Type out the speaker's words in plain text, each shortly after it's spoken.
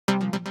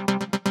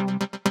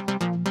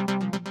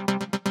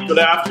Good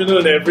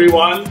afternoon,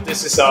 everyone.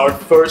 This is our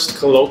first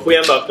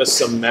colloquium of the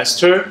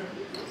semester.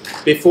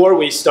 Before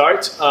we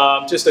start,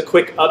 just a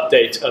quick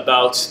update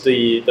about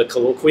the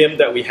colloquium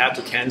that we had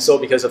to cancel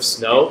because of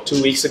snow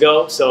 2 weeks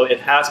ago. So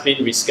it has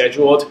been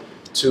rescheduled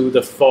to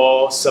the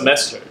fall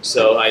semester.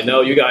 So I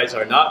know you guys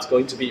are not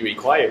going to be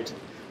required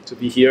to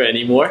be here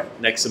anymore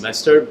next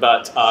semester,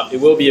 but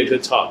it will be a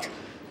good talk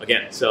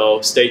again,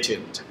 so stay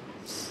tuned.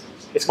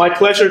 It's my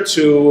pleasure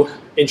to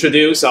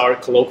introduce our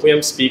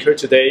colloquium speaker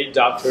today,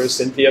 Dr.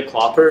 Cynthia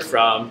Clopper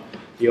from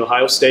The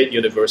Ohio State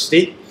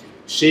University.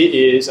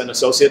 She is an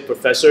associate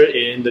professor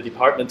in the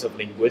Department of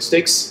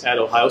Linguistics at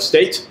Ohio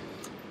State.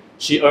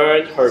 She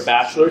earned her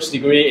bachelor's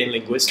degree in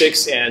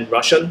linguistics and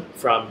Russian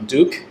from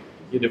Duke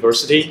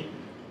University,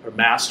 her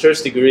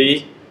master's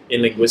degree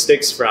in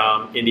linguistics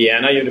from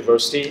Indiana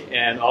University,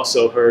 and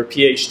also her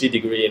PhD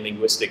degree in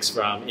linguistics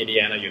from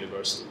Indiana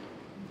University.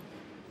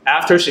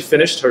 After she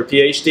finished her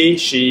PhD,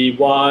 she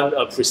won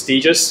a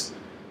prestigious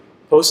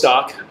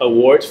postdoc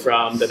award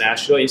from the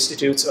National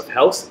Institutes of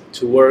Health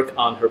to work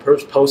on her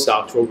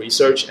postdoctoral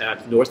research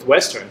at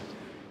Northwestern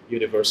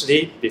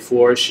University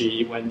before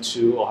she went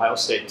to Ohio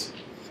State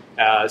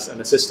as an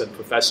assistant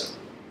professor.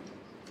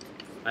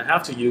 I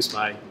have to use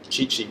my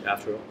cheat sheet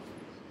after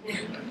all.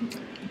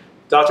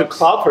 Dr.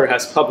 Clopper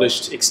has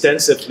published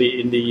extensively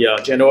in the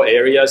general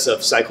areas of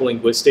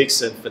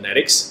psycholinguistics and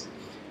phonetics.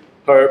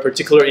 Her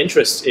particular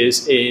interest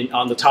is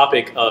on the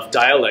topic of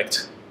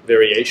dialect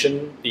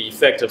variation, the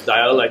effect of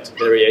dialect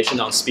variation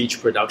on speech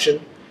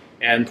production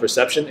and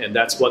perception, and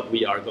that's what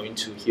we are going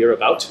to hear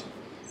about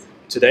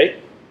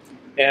today.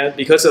 And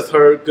because of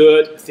her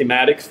good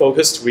thematic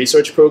focused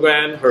research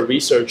program, her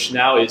research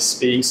now is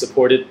being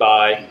supported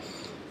by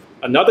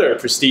another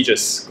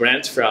prestigious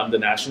grant from the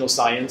National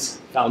Science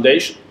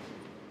Foundation.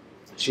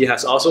 She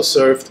has also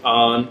served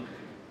on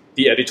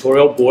the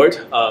editorial board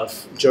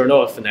of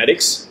Journal of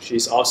Phonetics.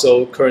 She's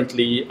also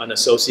currently an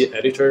associate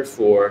editor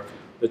for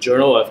the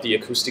Journal of the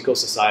Acoustical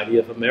Society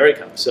of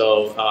America.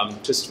 So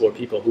just for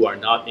people who are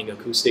not in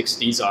acoustics,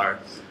 these are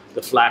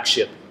the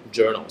flagship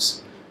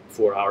journals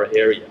for our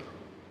area.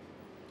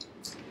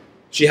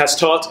 She has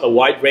taught a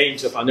wide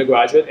range of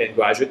undergraduate and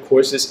graduate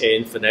courses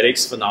in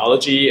phonetics,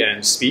 phonology,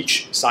 and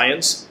speech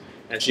science,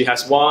 and she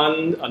has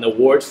won an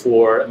award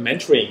for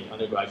mentoring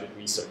undergraduate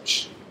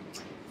research.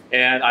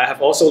 And I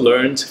have also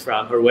learned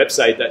from her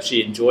website that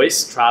she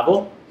enjoys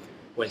travel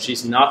when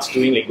she's not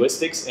doing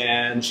linguistics,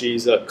 and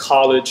she's a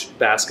college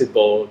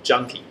basketball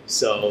junkie.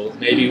 So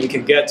maybe we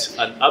can get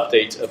an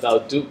update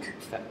about Duke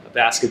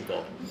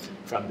basketball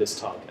from this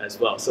talk as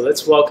well. So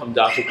let's welcome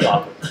Dr.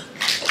 Clopper.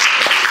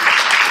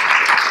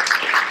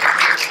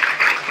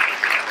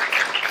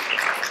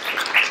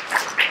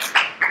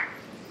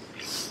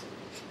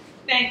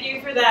 Thank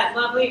you for that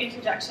lovely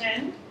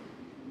introduction.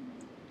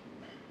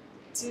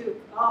 Dude,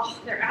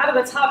 oh, they're out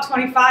of the top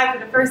 25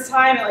 for the first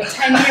time in like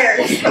 10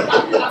 years. It's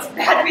a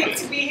bad week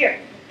to be here.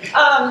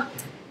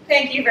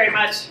 Thank you very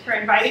much for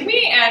inviting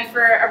me and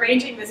for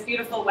arranging this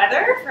beautiful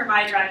weather for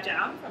my drive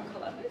down from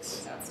Columbus.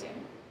 It's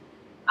outstanding.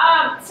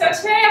 So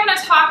today I'm going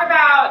to talk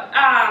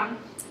about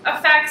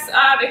effects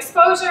of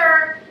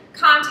exposure,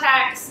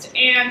 context,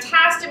 and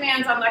task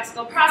demands on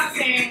lexical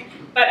processing.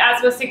 But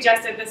as was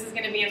suggested, this is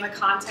going to be in the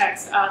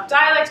context of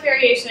dialect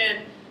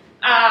variation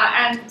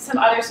and some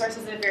other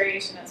sources of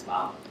variation as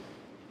well.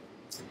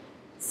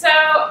 So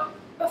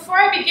before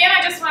I begin,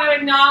 I just want to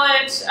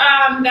acknowledge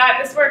that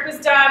this work was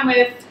done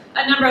with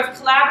a number of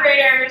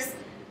collaborators,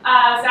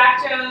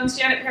 Zach Jones,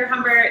 Janet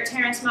Pear-Humbert,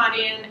 Terrence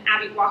Mondi, and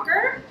Abby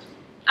Walker.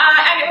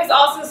 And it was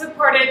also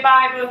supported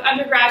by both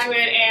undergraduate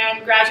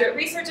and graduate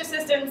research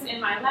assistants in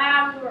my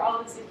lab, who are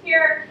all listed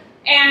here,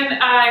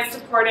 and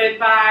supported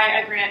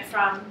by a grant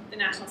from the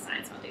National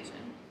Science Foundation.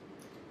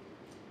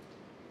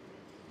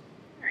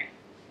 All right.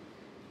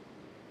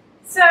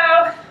 So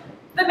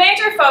the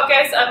major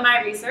focus of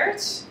my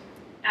research,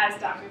 as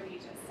Dr. Lee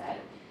just said,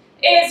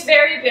 is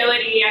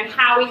variability and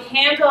how we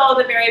handle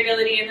the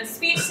variability in the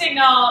speech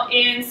signal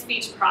in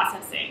speech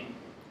processing.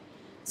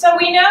 So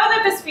we know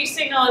that the speech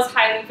signal is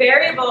highly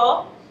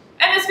variable,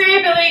 and this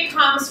variability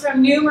comes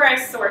from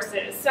numerous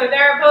sources. So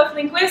there are both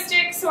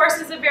linguistic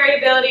sources of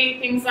variability,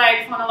 things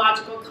like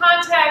phonological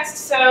context,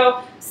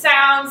 so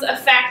sounds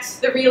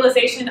affect the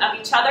realization of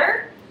each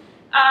other.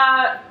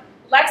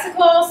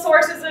 Lexical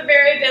sources of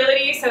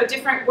variability, so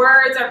different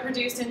words are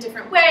produced in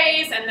different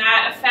ways, and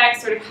that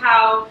affects sort of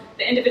how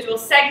the individual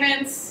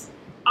segments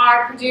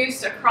are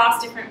produced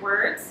across different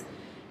words.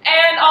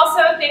 And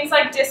also things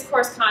like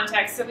discourse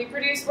context, so we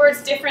produce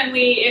words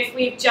differently if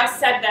we've just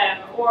said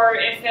them, or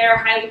if they're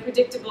highly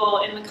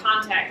predictable in the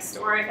context,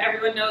 or if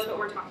everyone knows what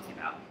we're talking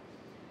about.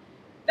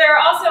 There are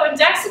also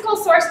indexical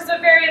sources of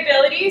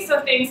variability, so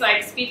things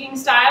like speaking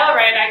style,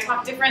 right? I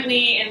talk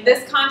differently in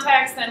this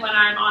context than when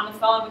I'm on the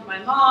phone with my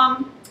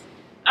mom.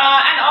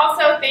 And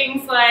also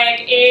things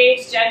like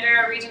age,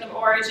 gender, region of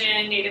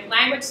origin, native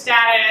language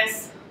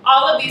status.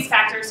 All of these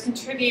factors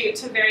contribute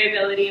to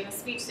variability in the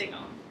speech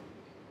signal.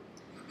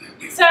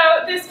 So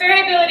this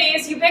variability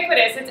is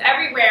ubiquitous, it's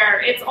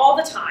everywhere, it's all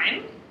the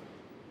time.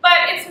 But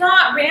it's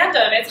not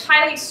random, it's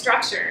highly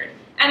structured.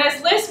 And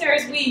as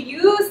listeners, we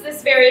use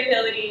this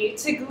variability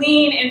to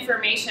glean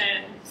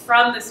information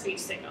from the speech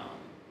signal.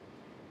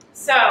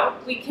 So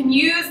we can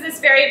use this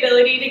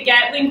variability to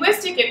get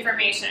linguistic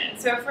information.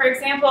 So for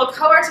example,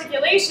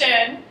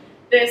 co-articulation,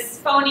 this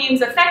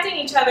phonemes affecting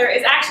each other,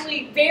 is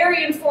actually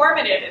very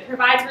informative. It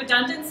provides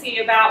redundancy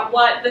about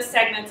what the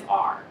segments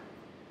are.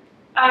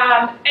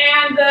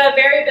 And the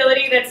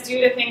variability that's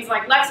due to things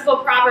like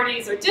lexical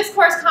properties or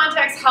discourse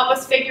context help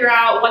us figure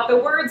out what the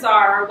words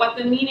are, what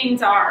the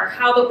meanings are,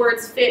 how the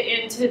words fit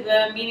into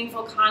the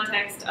meaningful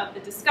context of the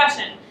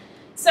discussion.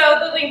 So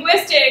the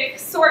linguistic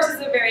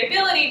sources of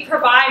variability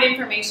provide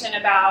information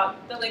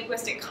about the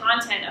linguistic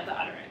content of the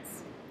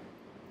utterance.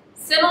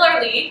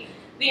 Similarly,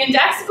 the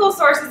indexical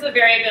sources of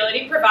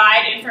variability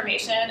provide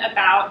information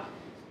about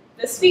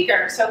the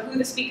speaker. So who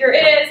the speaker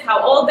is,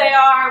 how old they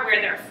are,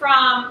 where they're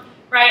from,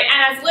 right?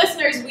 And as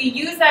listeners, we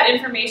use that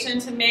information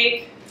to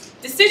make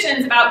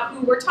decisions about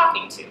who we're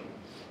talking to.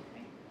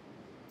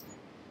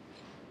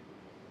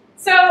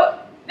 So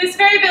this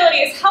variability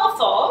is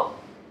helpful,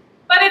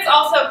 but it's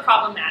also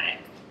problematic,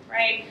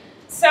 right?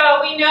 So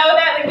we know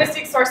that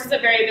linguistic sources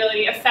of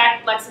variability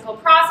affect lexical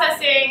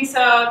processing.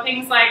 So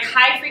things like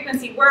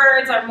high-frequency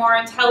words are more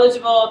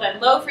intelligible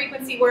than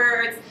low-frequency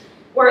words.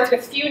 Words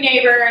with few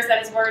neighbors,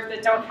 that is words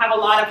that don't have a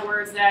lot of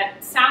words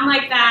that sound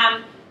like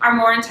them, are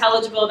more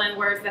intelligible than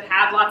words that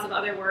have lots of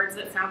other words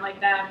that sound like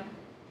them.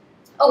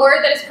 A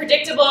word that is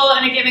predictable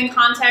in a given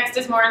context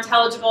is more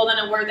intelligible than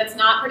a word that's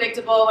not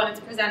predictable when it's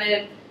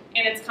presented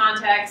in its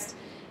context.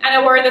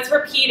 And a word that's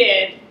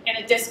repeated in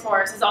a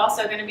discourse is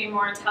also going to be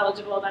more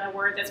intelligible than a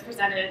word that's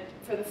presented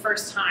for the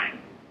first time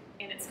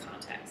in its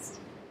context.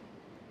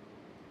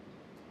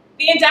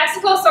 The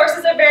indexical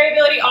sources of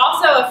variability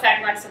also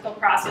affect lexical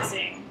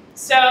processing.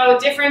 So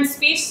different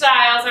speech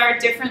styles are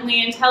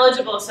differently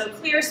intelligible. So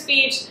clear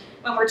speech,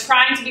 when we're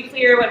trying to be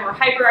clear, when we're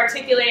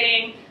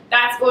hyper-articulating,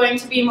 that's going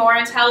to be more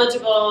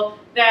intelligible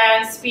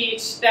than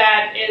speech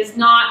that is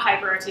not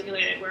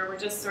hyper-articulated, where we're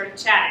just sort of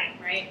chatting,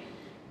 right?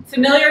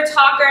 Familiar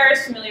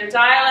talkers, familiar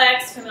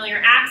dialects,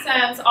 familiar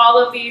accents,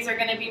 all of these are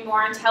going to be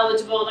more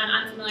intelligible than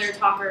unfamiliar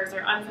talkers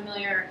or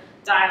unfamiliar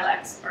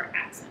dialects or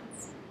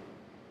accents.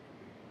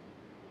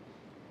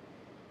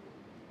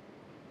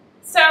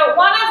 So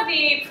one of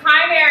the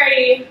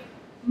primary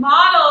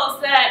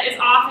models that is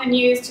often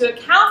used to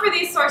account for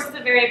these sources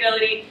of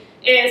variability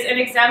is an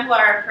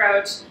exemplar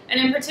approach, and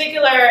in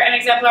particular, an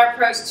exemplar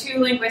approach to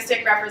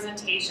linguistic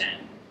representation.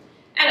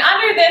 And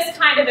under this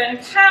kind of an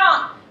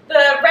account,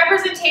 the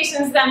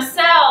representations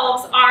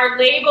themselves are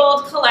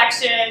labeled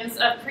collections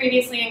of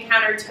previously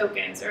encountered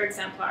tokens or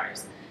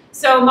exemplars.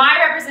 So my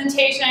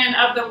representation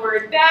of the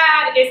word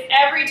bad is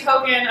every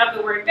token of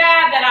the word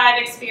bad that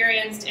I've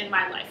experienced in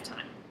my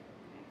lifetime.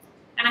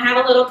 And I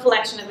have a little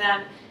collection of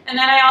them. And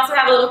then I also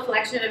have a little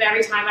collection of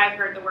every time I've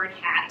heard the word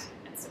hat,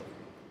 and so forth.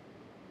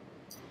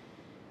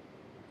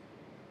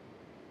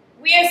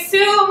 We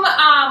assume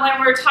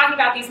when we're talking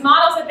about these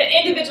models that the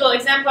individual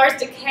exemplars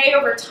decay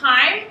over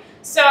time.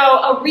 So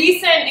a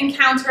recent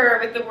encounter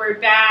with the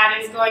word bad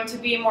is going to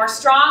be more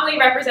strongly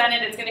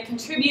represented. It's going to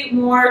contribute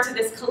more to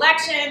this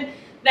collection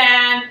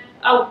than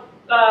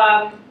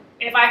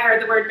if I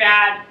heard the word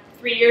bad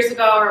 3 years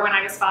ago or when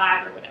I was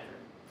 5 or whatever.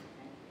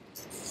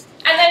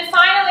 And then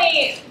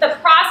finally, the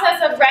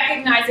process of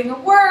recognizing a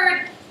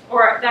word,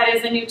 or that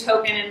is a new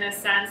token in this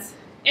sense,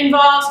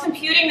 involves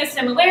computing the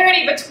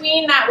similarity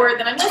between that word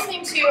that I'm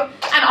listening to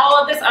and all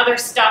of this other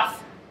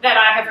stuff that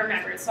I have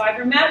remembered. So I've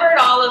remembered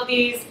all of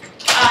these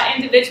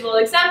individual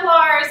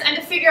exemplars, and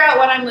to figure out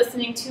what I'm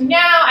listening to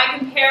now, I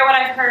compare what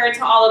I've heard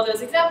to all of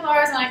those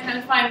exemplars, and I kind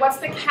of find what's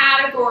the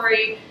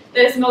category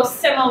that is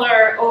most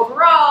similar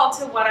overall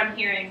to what I'm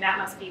hearing. That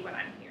must be what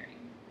I'm hearing.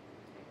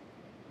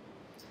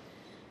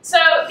 So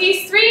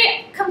these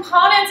three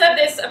components of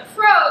this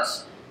approach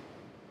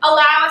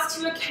allow us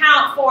to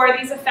account for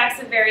these effects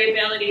of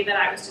variability that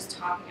I was just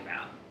talking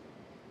about.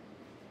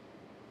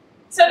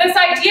 So this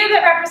idea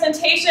that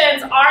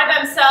representations are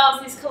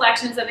themselves these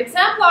collections of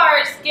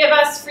exemplars give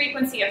us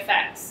frequency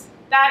effects.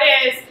 That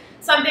is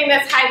something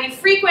that's highly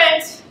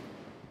frequent.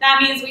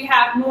 That means we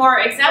have more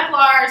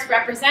exemplars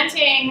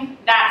representing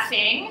that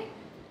thing.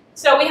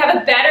 So we have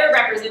a better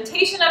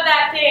representation of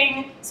that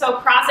thing, so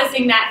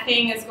processing that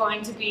thing is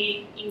going to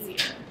be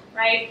easier,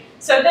 right?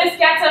 So this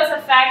gets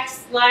us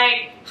effects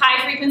like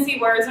high-frequency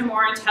words are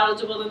more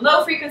intelligible than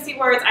low-frequency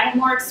words. I have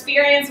more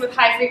experience with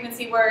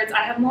high-frequency words.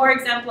 I have more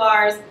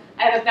exemplars.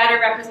 I have a better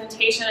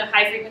representation of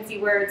high-frequency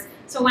words.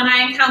 So when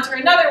I encounter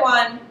another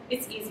one,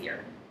 it's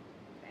easier.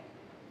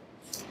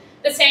 Okay.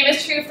 The same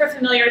is true for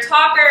familiar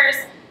talkers.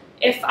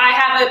 If I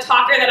have a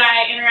talker that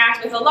I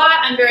interact with a lot,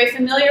 I'm very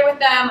familiar with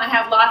them, I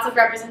have lots of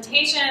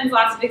representations,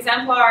 lots of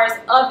exemplars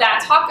of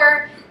that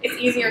talker, it's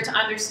easier to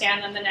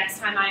understand them the next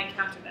time I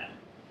encounter them.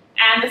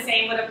 And the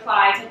same would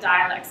apply to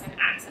dialects and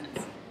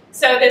accents.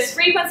 So this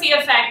frequency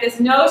effect,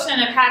 this notion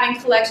of having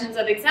collections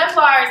of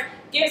exemplars,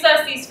 gives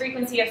us these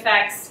frequency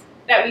effects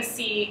that we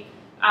see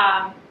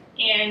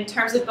in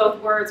terms of both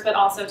words, but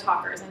also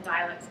talkers and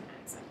dialects and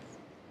accents.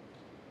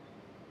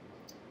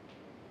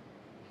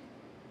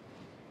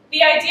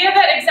 The idea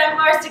that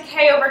exemplars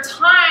decay over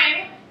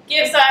time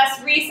gives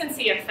us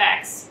recency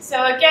effects.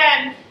 So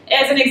again,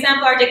 as an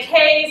exemplar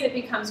decays, it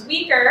becomes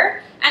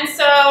weaker, and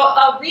so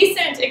a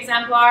recent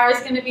exemplar is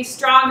going to be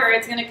stronger.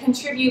 It's going to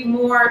contribute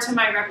more to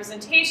my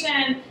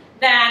representation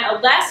than a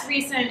less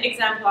recent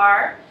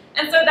exemplar,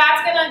 and so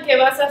that's going to give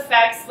us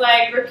effects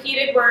like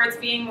repeated words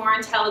being more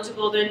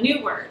intelligible than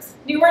new words.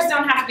 New words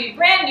don't have to be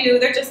brand new,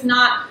 they're just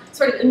not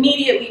sort of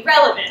immediately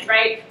relevant,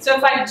 right? So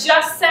if I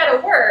just said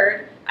a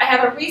word, I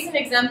have a recent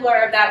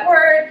exemplar of that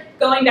word,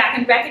 going back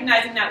and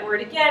recognizing that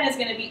word again is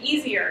going to be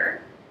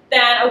easier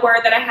than a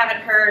word that I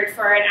haven't heard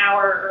for an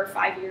hour or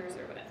 5 years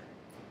or whatever.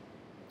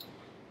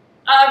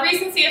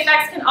 Recency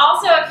effects can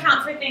also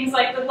account for things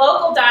like the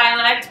local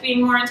dialect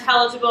being more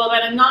intelligible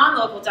than a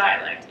non-local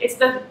dialect. It's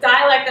the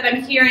dialect that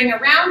I'm hearing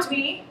around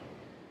me,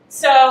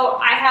 so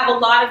I have a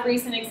lot of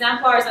recent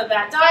exemplars of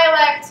that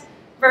dialect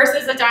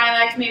versus a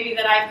dialect maybe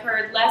that I've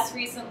heard less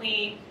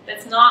recently,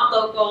 that's not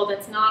local,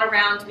 that's not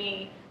around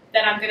me,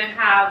 that I'm going to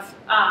have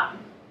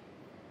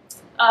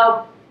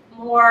a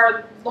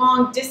more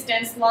long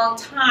distance, long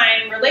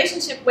time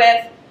relationship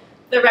with.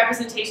 The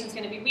representation is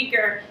going to be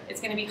weaker.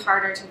 It's going to be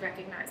harder to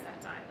recognize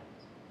that dialect.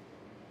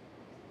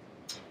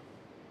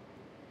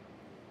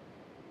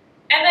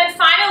 And then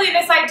finally,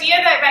 this idea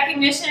that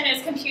recognition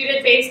is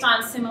computed based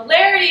on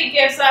similarity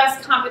gives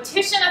us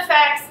competition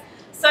effects,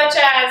 such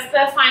as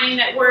the finding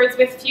that words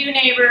with few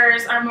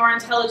neighbors are more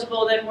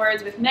intelligible than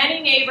words with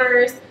many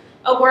neighbors.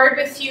 A word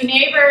with few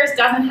neighbors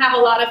doesn't have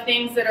a lot of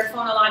things that are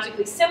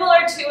phonologically similar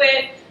to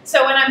it.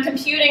 So when I'm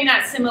computing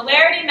that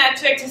similarity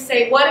metric to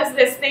say, what is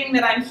this thing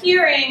that I'm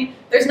hearing,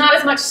 there's not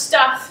as much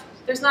stuff,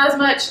 there's not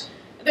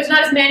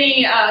as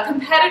many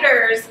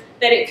competitors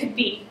that it could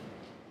be,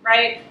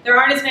 right? There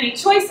aren't as many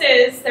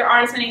choices, there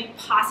aren't as many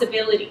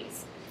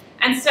possibilities.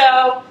 And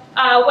so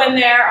when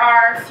there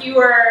are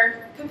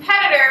fewer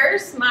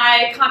competitors,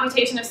 my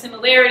computation of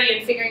similarity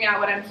and figuring out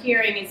what I'm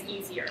hearing is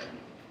easier.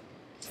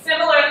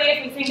 Similarly,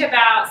 if we think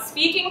about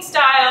speaking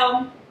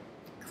style,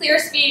 clear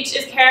speech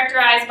is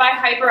characterized by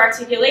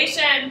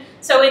hyperarticulation.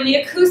 So in the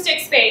acoustic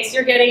space,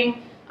 you're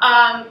getting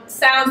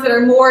sounds that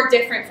are more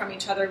different from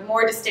each other,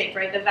 more distinct,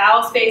 right? The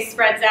vowel space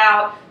spreads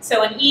out,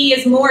 so an E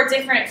is more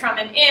different from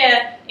an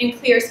I in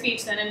clear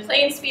speech than in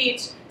plain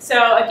speech.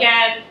 So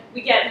again,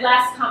 we get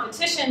less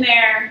competition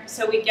there,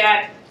 so we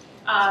get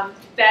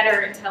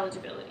better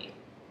intelligibility.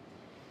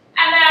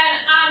 And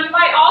then you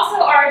might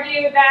also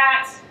argue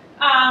that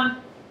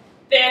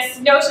this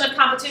notion of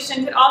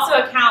competition could also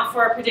account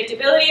for a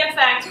predictability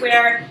effect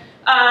where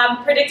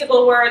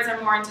predictable words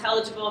are more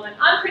intelligible than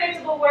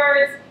unpredictable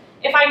words.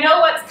 If I know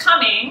what's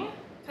coming,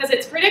 because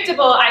it's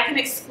predictable, I can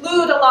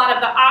exclude a lot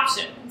of the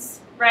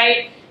options,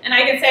 right? And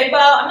I can say,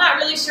 well, I'm not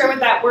really sure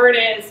what that word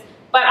is,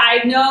 but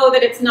I know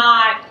that it's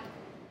not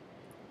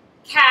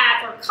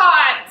cat or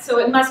cot, so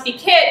it must be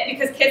kit,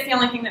 because kit's the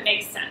only thing that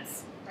makes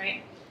sense,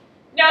 right?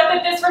 Note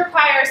that this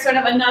requires sort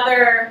of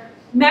another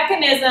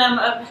mechanism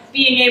of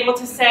being able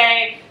to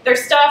say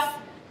there's stuff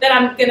that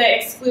I'm going to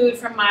exclude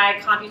from my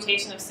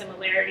computation of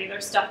similarity.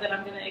 There's stuff that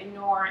I'm going to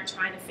ignore in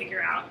trying to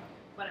figure out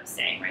what I'm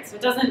saying, right? So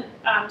it doesn't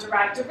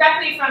derive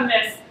directly from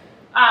this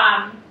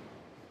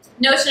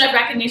notion of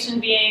recognition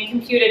being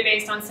computed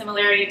based on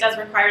similarity. It does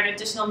require an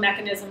additional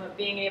mechanism of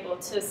being able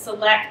to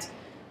select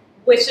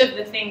which of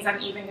the things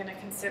I'm even going to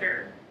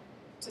consider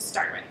to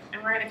start with.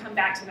 And we're going to come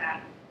back to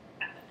that.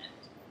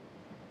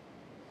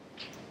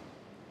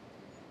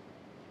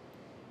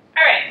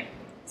 All right,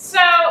 so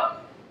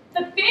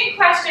the big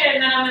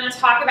question that I'm going to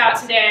talk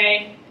about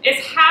today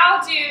is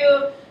how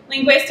do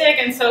linguistic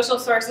and social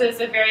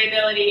sources of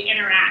variability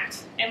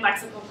interact in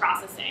lexical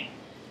processing?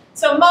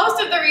 So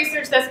most of the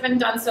research that's been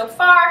done so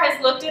far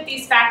has looked at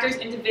these factors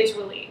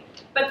individually,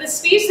 but the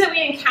speech that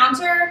we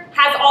encounter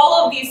has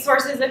all of these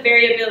sources of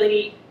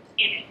variability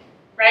in it,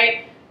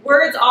 right?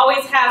 Words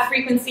always have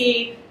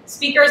frequency,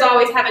 speakers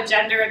always have a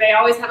gender, they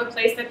always have a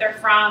place that they're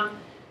from,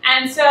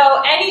 and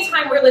so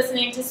anytime we're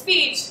listening to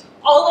speech,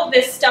 all of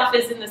this stuff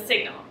is in the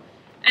signal.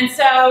 And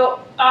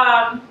so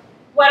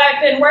what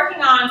I've been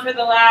working on for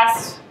the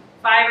last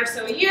 5 or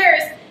so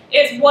years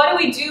is what do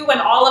we do when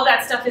all of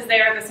that stuff is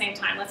there at the same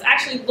time? Let's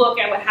actually look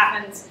at what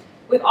happens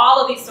with all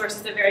of these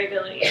sources of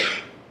variability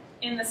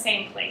in the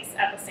same place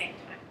at the same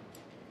time.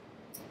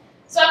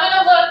 So I'm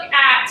going to look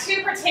at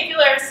 2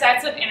 particular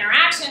sets of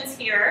interactions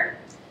here.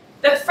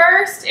 The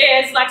first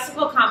is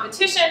lexical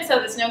competition, so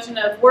this notion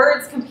of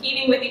words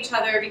competing with each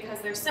other because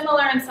they're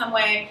similar in some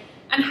way,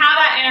 and how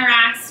that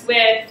interacts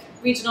with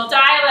regional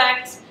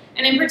dialect,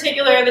 and in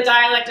particular the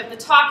dialect of the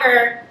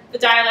talker, the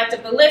dialect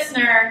of the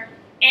listener,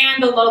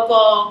 and the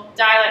local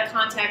dialect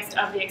context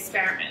of the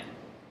experiment.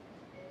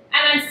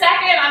 And then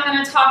second, I'm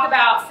going to talk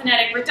about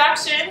phonetic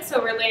reduction,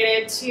 so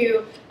related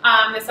to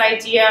this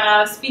idea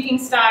of speaking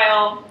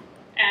style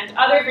and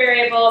other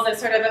variables that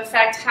sort of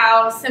affect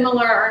how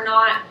similar or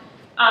not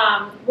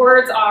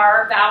words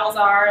are, vowels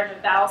are, in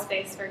the vowel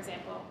space, for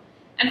example,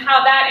 and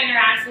how that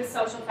interacts with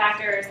social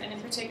factors, and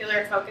in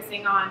particular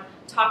focusing on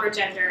talker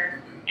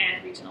gender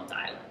and regional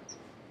dialect.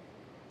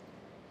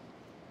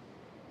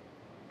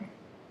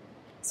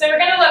 So we're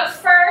going to look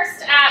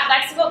first at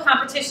lexical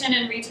competition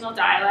and regional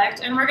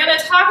dialect, and we're going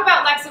to talk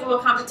about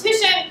lexical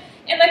competition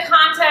in the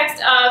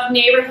context of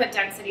neighborhood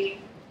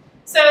density.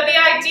 So the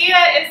idea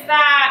is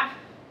that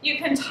you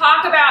can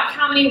talk about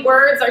how many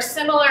words are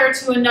similar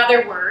to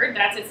another word,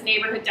 that's its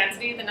neighborhood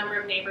density, the number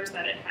of neighbors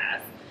that it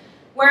has,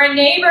 where a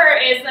neighbor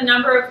is the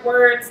number of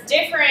words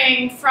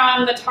differing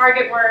from the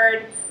target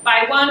word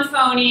by one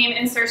phoneme,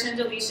 insertion,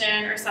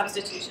 deletion, or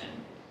substitution.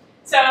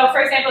 So for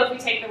example, if we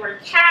take the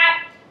word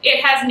cat,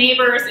 it has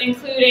neighbors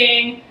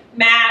including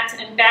mat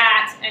and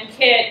bat and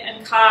kit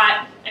and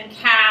cot and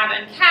cab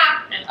and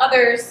cap and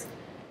others.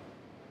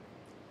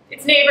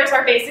 Its neighbors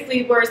are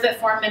basically words that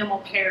form minimal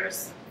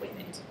pairs with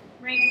it,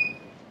 right?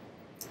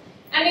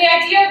 And the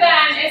idea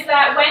then is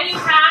that when you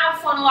have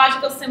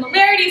phonological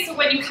similarity, so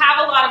when you have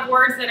a lot of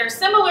words that are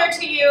similar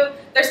to you,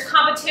 there's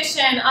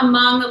competition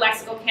among the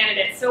lexical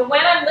candidates. So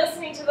when I'm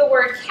listening to the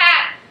word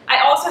cat, I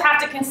also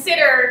have to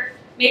consider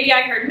maybe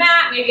I heard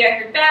mat, maybe I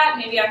heard bat,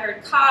 maybe I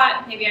heard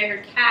cot, maybe I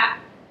heard cat,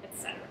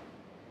 etc.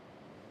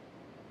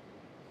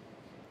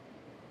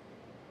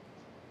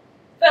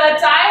 The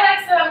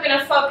dialects that I'm going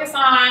to focus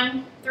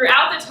on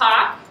throughout the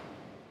talk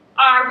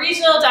are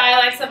regional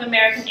dialects of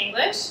American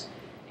English.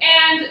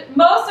 And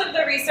most of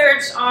the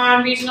research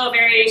on regional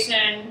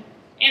variation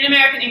in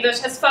American English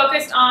has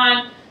focused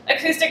on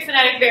acoustic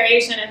phonetic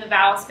variation in the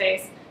vowel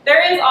space.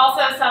 There is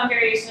also some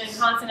variation in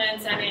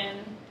consonants and in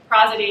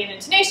prosody and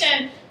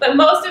intonation, but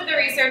most of the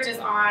research is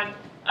on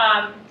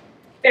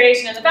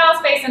variation in the vowel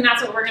space, and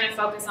that's what we're going to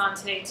focus on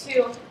today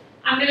too.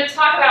 I'm going to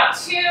talk about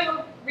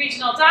two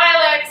regional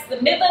dialects, the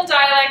Midland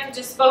dialect, which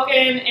is spoken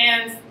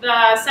in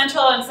the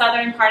central and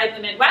southern part of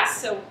the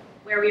Midwest, so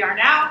where we are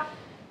now,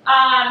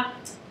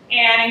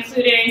 and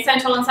including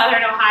central and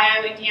southern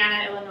Ohio,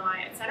 Indiana,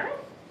 Illinois, etc.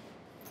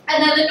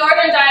 And then the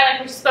northern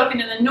dialect, which is spoken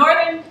in the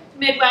northern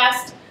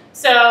Midwest,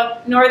 so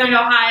northern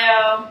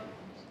Ohio,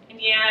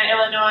 Indiana,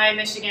 Illinois,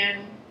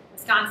 Michigan,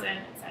 Wisconsin,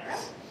 etc.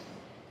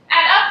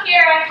 And up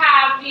here I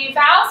have the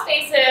vowel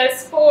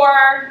spaces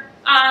for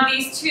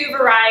these two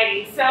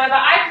varieties. So the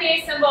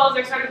IPA symbols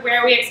are sort of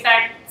where we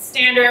expect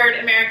standard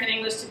American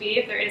English to be,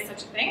 if there is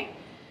such a thing.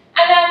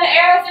 And then the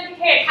arrows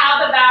indicate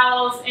how the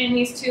vowels in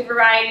these two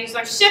varieties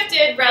are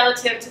shifted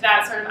relative to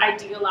that sort of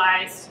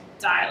idealized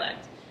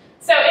dialect.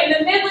 So in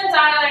the Midland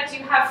dialect,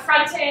 you have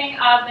fronting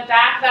of the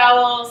back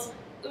vowels,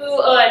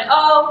 oo, and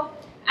o,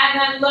 and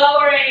then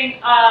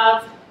lowering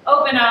of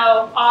open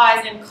o,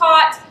 as in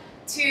caught,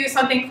 to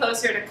something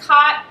closer to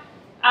cot.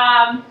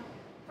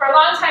 For a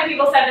long time,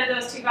 people said that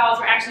those two vowels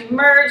were actually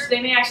merged.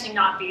 They may actually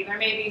not be. There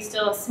may be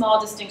still a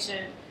small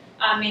distinction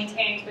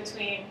maintained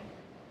between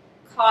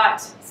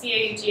caught,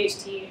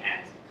 C-A-U-G-H-T,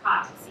 and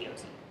cot,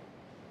 C-O-T.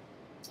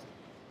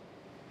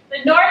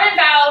 The northern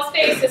vowel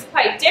space is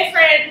quite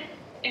different.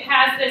 It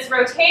has this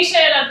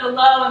rotation of the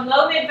low and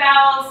low mid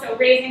vowels, so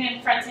raising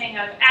and fronting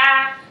of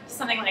a,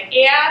 something like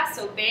ea,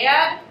 so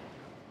bad.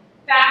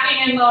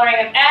 Backing and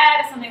lowering of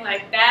ed, something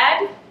like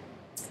bed.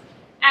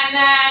 And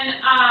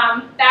then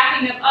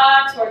backing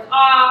of towards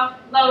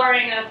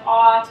lowering of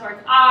towards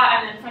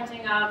and then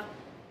fronting of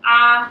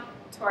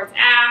towards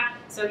a.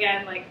 So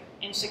again, like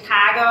in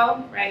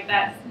Chicago, right,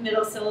 that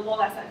middle syllable,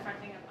 that's that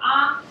fronting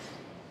of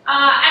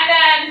and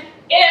then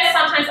it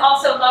sometimes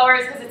also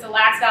lowers because it's a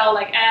lax vowel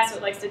like s, so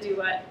it likes to do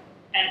what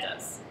ed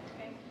does.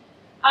 Okay?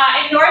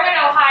 In northern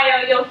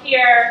Ohio, you'll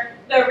hear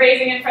the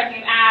raising and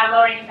fronting of a,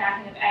 lowering and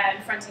backing of ed,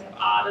 and fronting of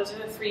a. Those are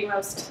the three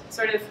most,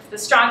 sort of, the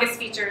strongest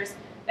features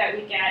that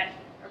we get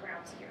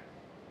around here.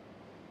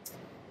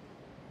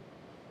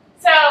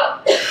 So,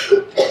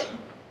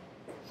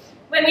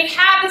 when we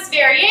have this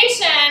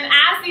variation,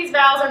 as these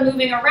vowels are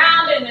moving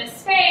around in this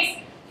space,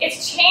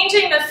 it's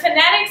changing the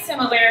phonetic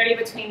similarity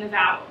between the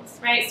vowels,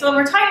 right? So when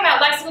we're talking about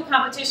lexical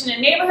competition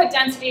and neighborhood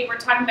density, we're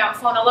talking about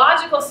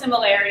phonological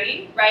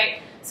similarity,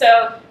 right?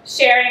 So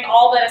sharing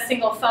all but a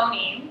single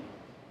phoneme.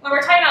 When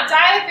we're talking about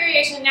dialect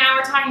variation now,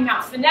 we're talking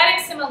about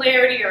phonetic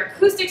similarity or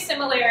acoustic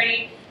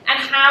similarity and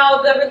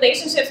how the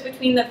relationships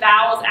between the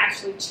vowels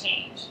actually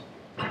change.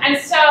 And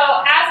so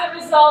as a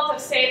result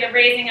of, say, the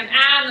raising of a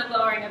and the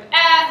lowering of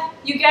e,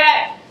 you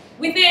get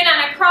within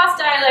and across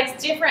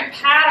dialects different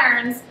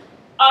patterns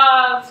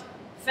of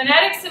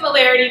phonetic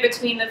similarity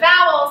between the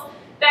vowels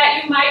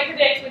that you might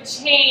predict would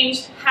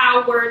change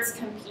how words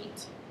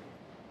compete,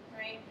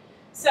 right?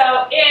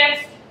 So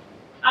if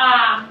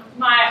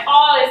my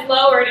a is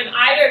lowered in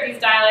either of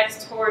these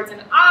dialects towards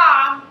an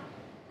a,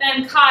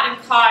 then cot and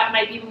caught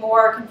might be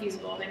more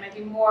confusable. They might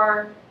be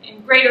more in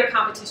greater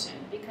competition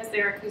because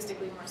they're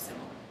acoustically more similar.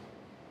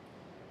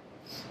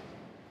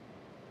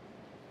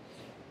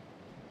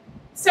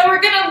 So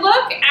we're going to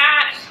look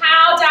at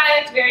how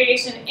dialect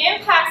variation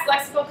impacts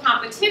lexical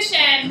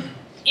competition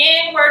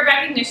in word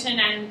recognition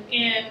and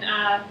in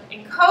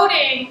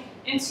encoding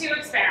in two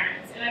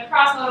experiments, in a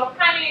cross-modal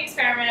priming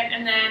experiment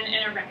and then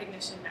in a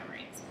recognition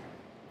memory experiment.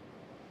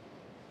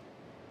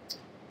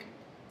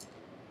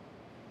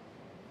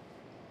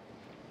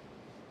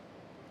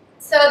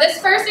 So this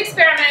first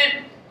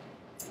experiment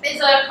is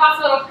a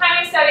cross-modal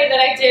priming study that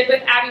I did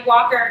with Abby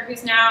Walker,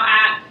 who's now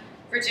at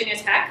Virginia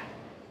Tech.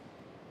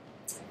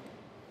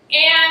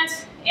 And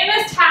in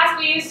this task,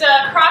 we used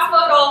a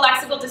cross-modal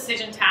lexical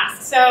decision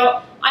task.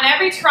 So on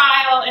every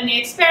trial in the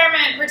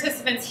experiment,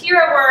 participants hear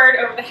a word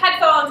over the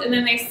headphones, and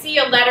then they see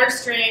a letter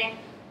string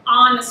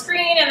on the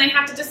screen, and they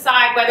have to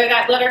decide whether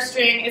that letter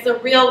string is a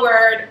real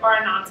word or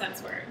a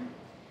nonsense word.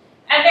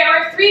 And there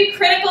are three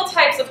critical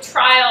types of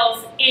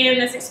trials in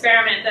this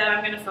experiment that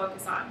I'm going to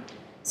focus on.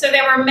 So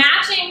there were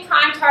matching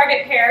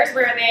prime-target pairs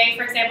where they,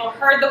 for example,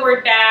 heard the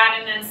word bad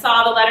and then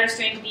saw the letter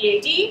string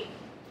BAD.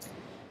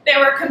 There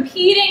were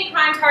competing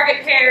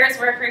prime-target pairs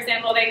where, for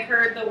example, they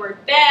heard the word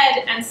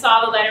bed and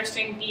saw the letter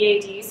string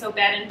BAD, so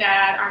bed and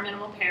bad are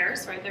minimal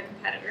pairs, right? They're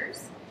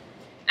competitors.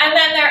 And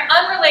then there are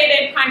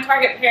unrelated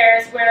prime-target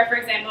pairs where, for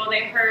example,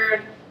 they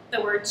heard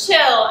the word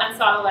chill and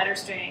saw the letter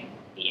string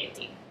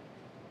BAD.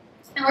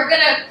 And we're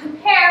going to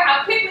compare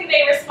how quickly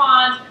they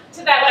respond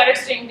to that letter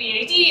string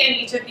BAD in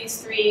each of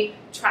these three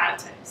trial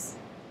types.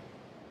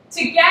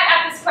 To get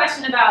at this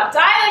question about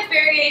dialect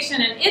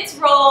variation and its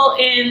role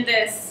in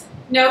this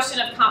notion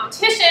of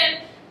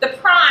competition, the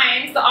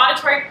primes, the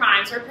auditory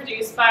primes, were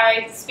produced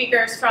by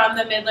speakers from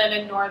the Midland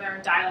and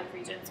Northern dialect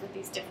regions with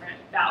these different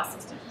vowel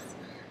systems.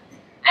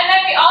 And then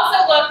we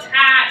also looked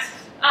at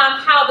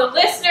how the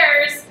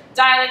listeners'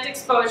 dialect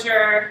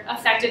exposure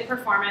affected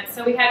performance.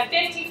 So we had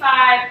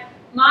 55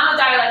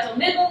 monodialectal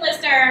Midland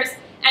listeners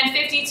and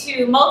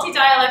 52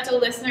 multidialectal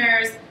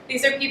listeners.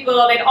 These are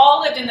people, they'd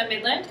all lived in the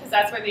Midland because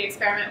that's where the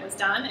experiment was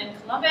done in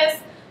Columbus.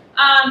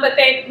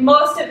 But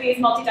most of these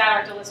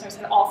multidialectal listeners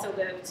had also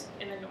lived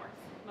in the North,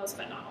 most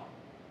but not all.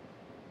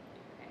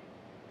 Okay.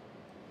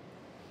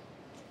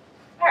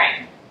 All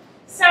right,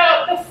 so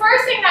the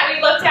first thing that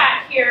we looked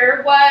at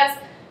here was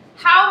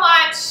how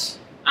much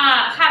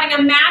having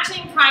a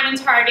matching prime and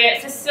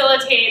target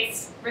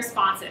facilitates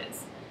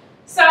responses.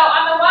 So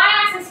on the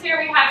y-axis here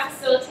we have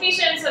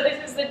facilitation, so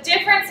this is the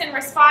difference in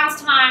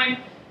response time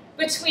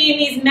between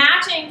these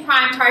matching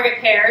prime-target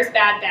pairs,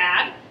 bad,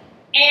 bad,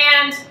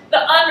 and the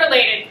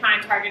unrelated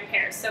prime-target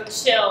pairs, so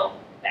chill,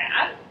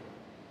 bad.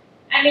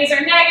 And these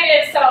are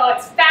negative, so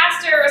it's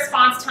faster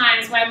response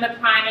times when the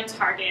prime and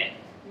target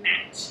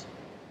match.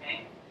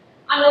 Okay?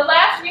 On the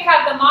left, we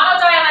have the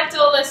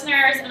monodialectal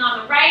listeners, and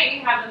on the right, we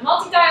have the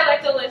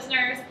multidialectal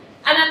listeners,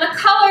 and then the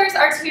colors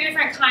are two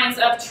different kinds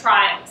of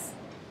trials.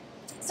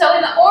 So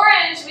in the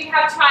orange, we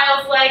have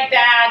trials like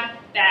bad,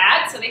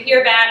 bad, so they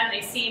hear bad and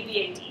they see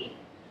BAD,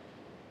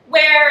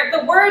 where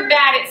the word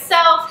bad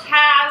itself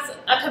has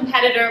a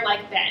competitor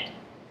like bed.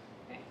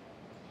 Okay.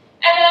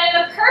 And then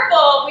in the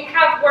purple, we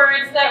have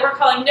words that we're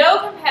calling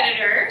no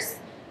competitors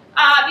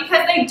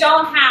because they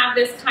don't have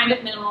this kind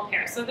of minimal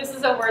pair. So this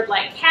is a word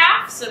like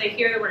calf, so they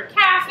hear the word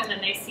calf and then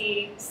they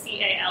see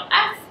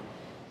C-A-L-F.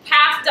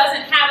 Calf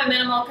doesn't have a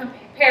minimal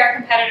pair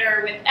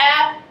competitor with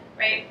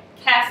right?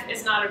 Calf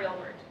is not a real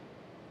word.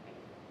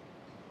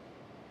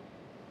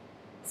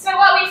 So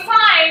what we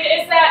find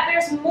is that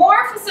there's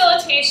more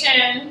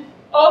facilitation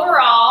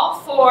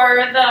overall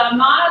for the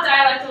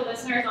monodialectal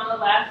listeners on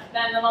the left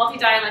than the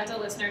multidialectal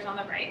listeners on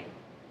the right.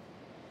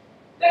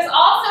 There's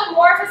also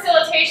more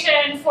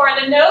facilitation for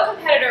the no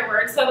competitor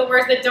words, so the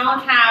words that don't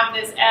have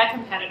this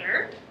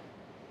competitor,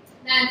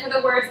 than for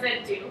the words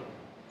that do.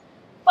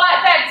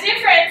 But that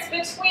difference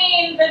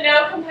between the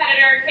no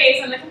competitor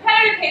case and the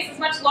competitor case is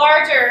much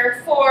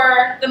larger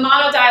for the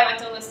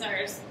monodialectal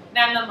listeners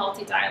than the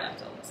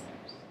multidialectal.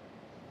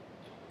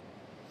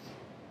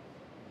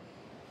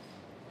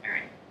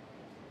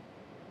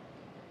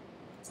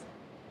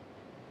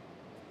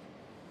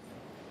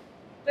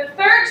 The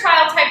third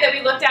trial type that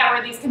we looked at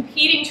were these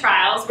competing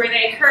trials where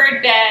they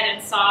heard bed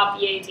and saw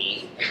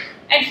BAD.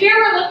 And here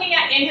we're looking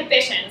at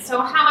inhibition,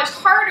 so how much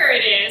harder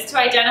it is to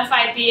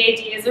identify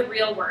BAD as a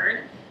real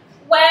word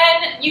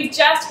when you've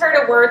just heard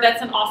a word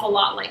that's an awful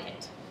lot like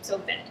it, so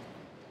bed.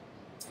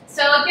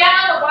 So again,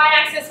 on the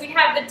y-axis, we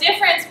have the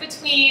difference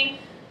between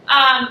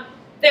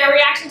their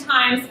reaction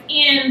times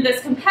in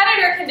this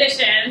competitor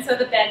condition, so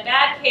the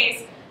bed-bad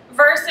case,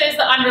 versus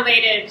the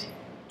unrelated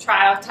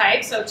trial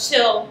type, so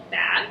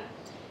chill-bad.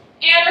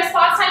 And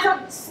response times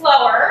are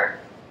slower,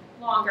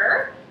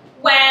 longer,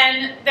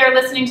 when they're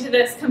listening to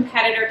this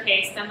competitor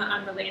case than the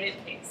unrelated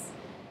case.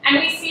 And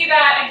we see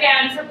that,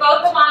 again, for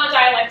both the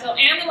monodialectal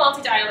and the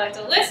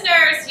multidialectal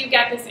listeners, you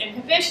get this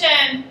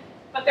inhibition,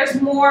 but there's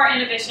more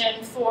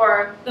inhibition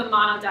for the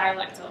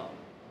monodialectal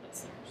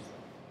listeners.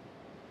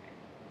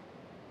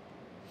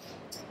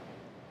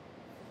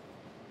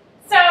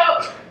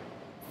 So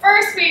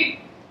first, we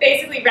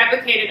basically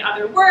replicated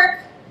other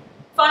work.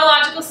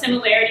 Phonological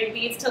similarity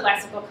leads to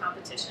lexical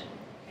competition.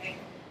 Okay?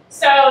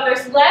 So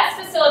there's less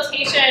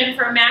facilitation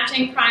for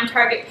matching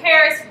prime-target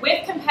pairs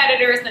with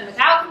competitors than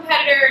without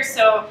competitors.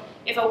 So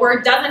if a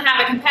word doesn't have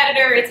a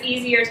competitor, it's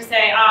easier to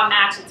say,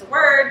 match, it's a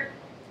word.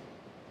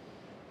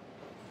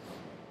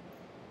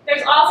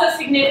 There's also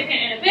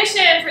significant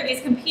inhibition for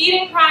these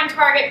competing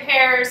prime-target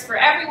pairs for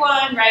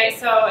everyone, right?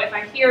 So if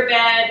I hear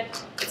bed,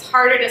 it's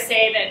harder to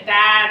say that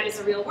bad is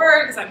a real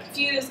word because I'm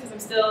confused because I'm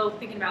still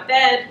thinking about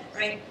bed,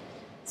 right?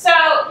 So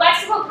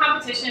lexical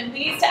competition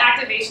leads to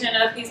activation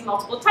of these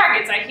multiple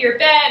targets. I hear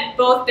bed,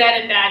 both bed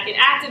and bad get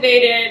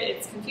activated,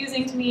 it's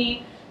confusing to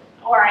me,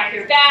 or I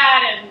hear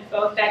bad, and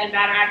both bed and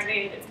bad are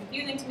activated, it's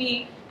confusing to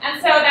me,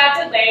 and so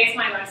that delays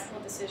my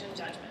lexical decision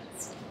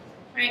judgments,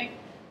 right?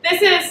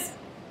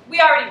 We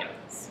already know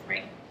this,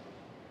 right?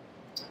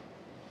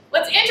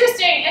 What's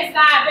interesting is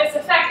that this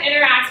effect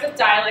interacts with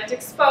dialect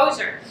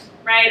exposure,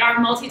 right? Our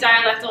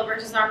multidialectal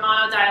versus our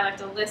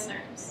monodialectal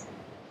listeners.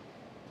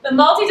 The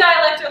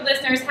multidialectal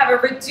listeners have a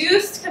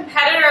reduced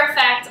competitor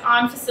effect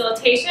on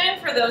facilitation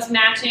for those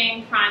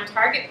matching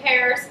prime-target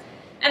pairs,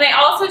 and they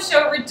also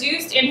show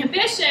reduced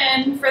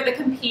inhibition for the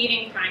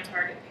competing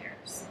prime-target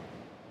pairs.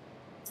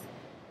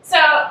 So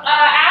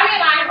Abby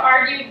and I have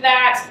argued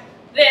that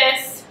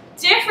this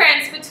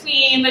difference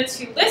between the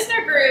two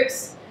listener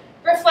groups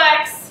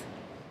reflects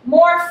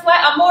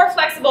a more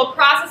flexible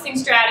processing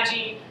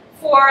strategy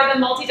for the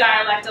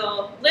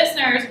multidialectal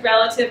listeners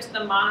relative to the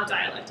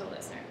monodialectal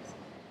listeners.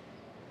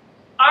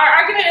 Our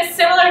argument is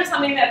similar to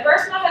something that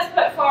Bershma has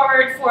put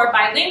forward for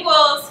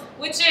bilinguals,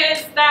 which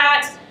is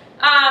that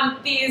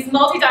these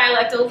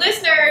multidialectal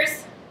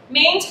listeners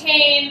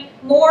maintain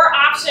more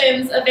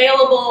options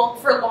available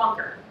for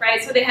longer,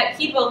 right? So they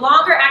keep a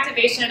longer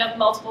activation of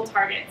multiple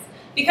targets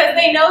because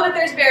they know that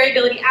there's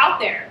variability out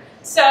there,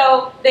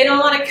 so they don't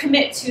want to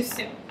commit too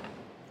soon.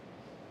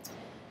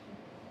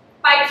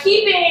 By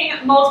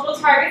keeping multiple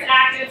targets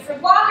active for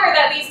longer,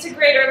 that leads to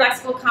greater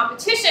lexical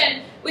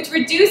competition, which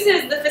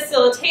reduces the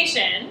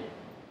facilitation,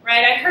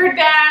 right? I heard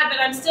bad, but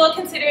I'm still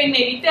considering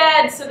maybe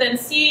bed, so then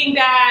seeing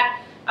bad,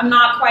 I'm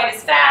not quite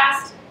as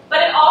fast.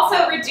 But it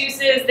also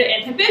reduces the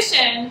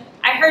inhibition.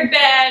 I heard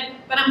bed,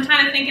 but I'm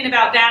kind of thinking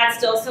about bad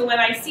still, so when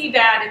I see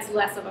bad, it's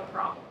less of a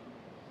problem.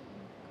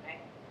 Okay.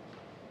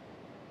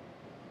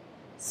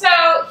 So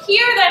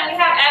here then we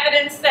have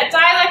evidence that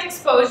dialect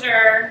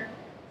exposure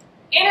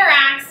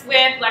interacts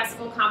with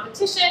lexical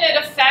competition. It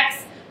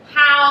affects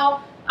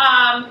how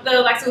the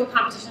lexical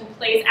competition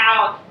plays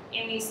out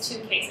in these two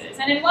cases.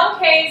 And in one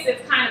case,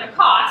 it's kind of a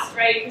cost,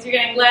 right, because you're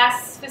getting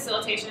less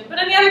facilitation. But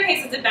in the other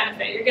case, it's a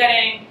benefit. You're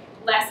getting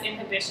less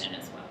inhibition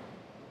as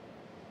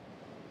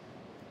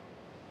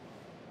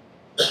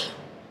well.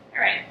 All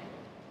right.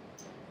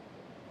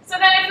 So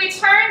then if we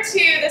turn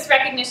to this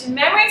recognition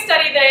memory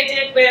study that I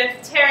did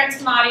with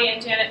Terrence Motti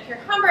and Janet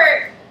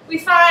Peer-Humbert, we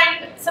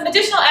find some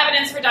additional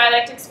evidence for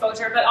dialect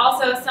exposure, but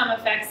also some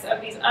effects of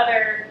these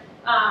other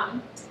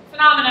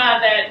phenomena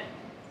that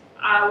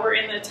were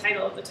in the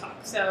title of the talk,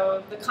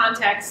 so the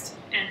context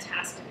and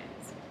task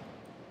domains.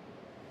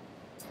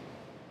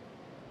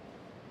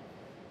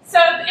 So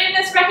in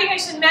this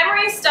recognition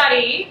memory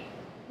study,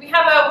 we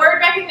have a word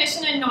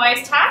recognition and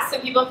noise task, so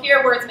people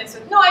hear words mixed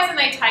with noise and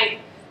they type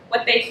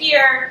what they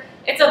hear.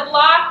 It's a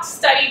blocked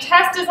study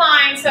test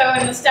design, so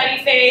in the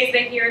study phase,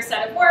 they hear a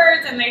set of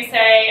words and they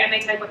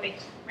type what they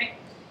hear, right?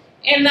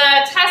 In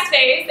the test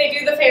phase, they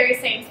do the very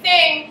same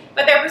thing,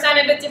 but they're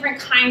presented with different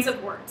kinds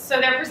of words. So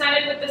they're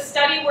presented with the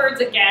study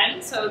words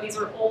again, so these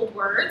are old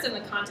words in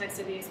the context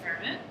of the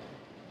experiment.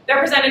 They're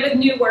presented with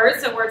new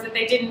words, so words that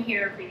they didn't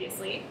hear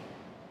previously.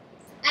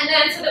 And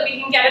then so that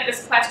we can get at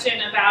this question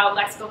about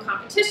lexical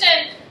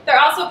competition, they're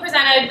also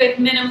presented with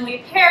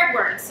minimally paired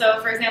words.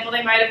 So for example,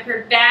 they might have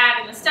heard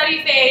bad in the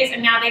study phase,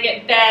 and now they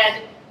get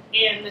bed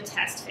in the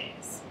test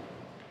phase.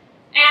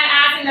 And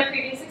as in the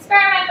previous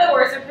experiment, the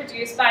words are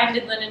produced by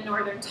Midland and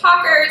Northern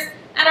talkers,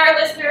 and our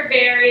listeners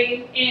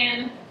vary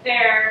in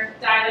their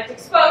dialect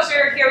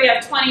exposure. Here we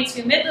have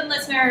 22 Midland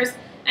listeners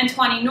and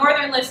 20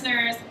 Northern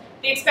listeners.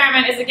 The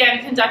experiment is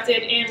again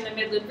conducted in the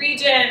Midland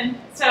region,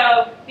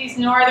 so these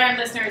Northern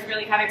listeners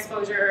really have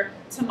exposure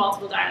to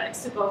multiple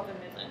dialects, to both the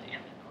Midland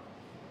and the North.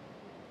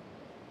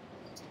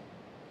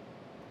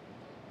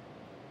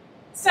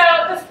 So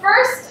the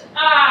first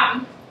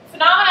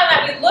phenomenon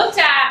that we looked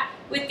at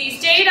with these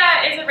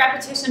data is a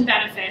repetition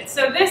benefit.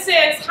 So this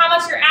is how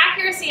much your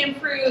accuracy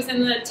improves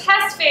in the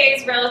test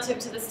phase relative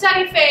to the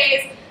study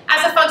phase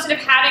as a function of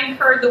having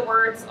heard the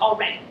words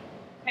already.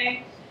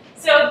 Okay?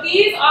 So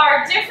these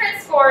are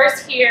different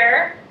scores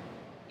here,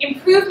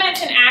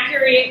 improvement in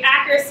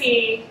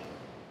accuracy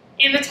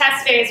in the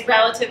test phase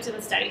relative to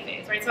the study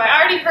phase, right? So I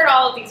already heard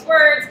all of these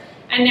words,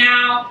 and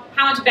now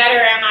how much better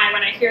am I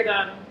when I hear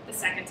them the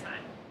second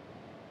time?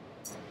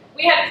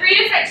 We had 3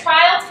 different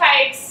trial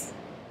types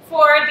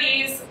for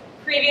these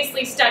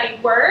previously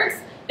studied words.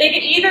 They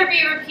could either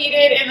be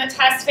repeated in the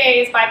test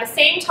phase by the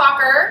same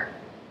talker,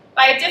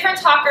 by a different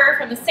talker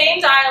from the same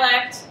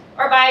dialect,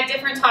 or by a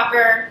different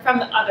talker from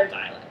the other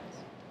dialect.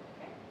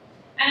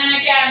 And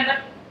then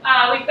again,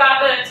 we've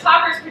got the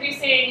talkers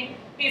producing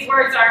these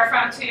words are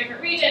from 2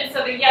 different regions,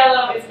 so the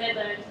yellow is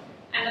Midland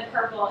and the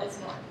purple is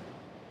North.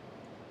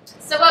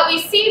 So what we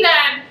see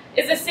then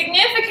is a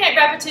significant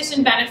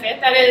repetition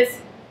benefit, that is,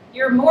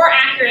 you're more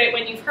accurate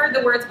when you've heard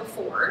the words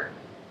before.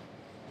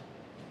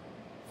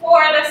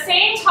 For the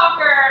same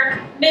talker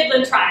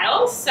Midland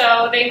trials,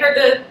 so they heard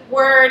the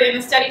word in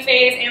the study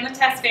phase and the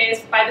test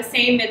phase by the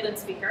same Midland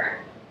speaker.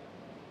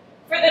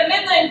 For the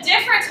Midland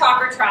different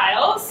talker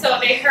trials, so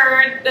they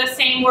heard the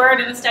same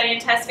word in the study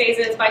and test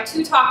phases by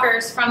 2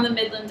 talkers from the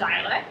Midland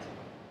dialect.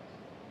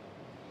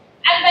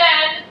 And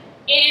then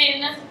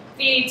in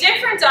the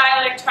different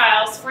dialect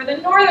trials for the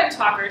northern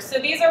talkers. So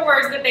these are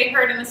words that they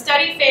heard in the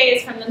study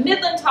phase from the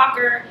Midland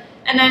talker,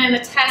 and then in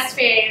the test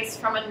phase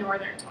from a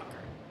northern talker.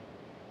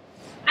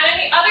 And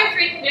in the other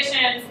three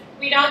conditions,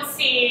 we don't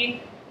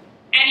see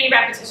any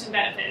repetition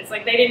benefits.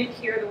 Like they didn't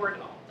hear the word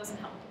at all. It doesn't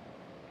help.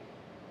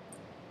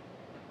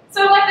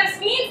 So what this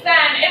means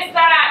then is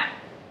that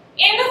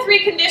in the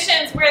three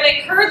conditions where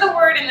they heard the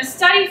word in the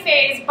study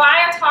phase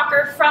by a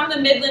talker from the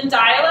Midland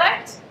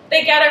dialect,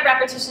 they get a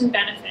repetition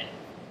benefit.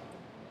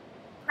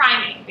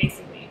 Priming,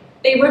 basically.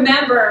 They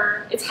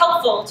remember, it's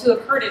helpful to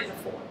have heard it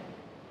before,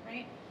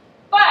 right?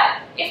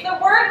 But if the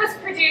word was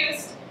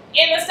produced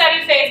in the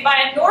study phase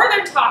by a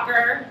northern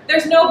talker,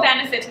 there's no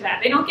benefit to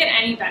that. They don't get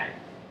any better.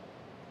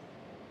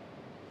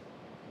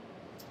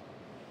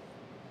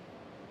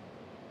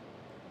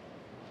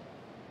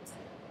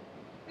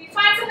 We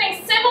find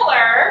something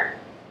similar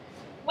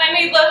when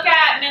we look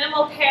at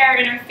minimal pair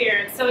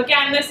interference. So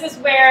again, this is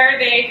where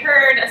they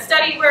heard a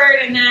study word,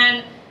 and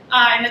then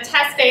in the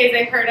test phase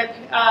they heard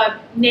a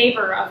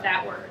neighbor of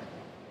that word.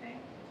 Okay?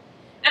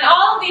 And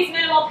all of these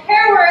minimal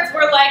pair words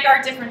were like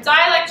our different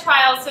dialect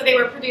trials, so they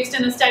were produced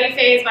in the study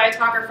phase by a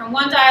talker from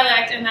one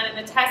dialect, and then in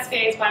the test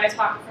phase by a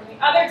talker from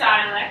the other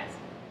dialect.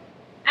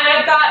 And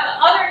I've got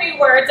the other new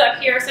words up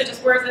here, so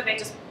just words that they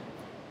just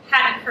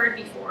hadn't heard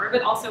before,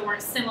 but also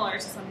weren't similar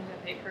to something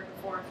that they'd heard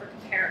before for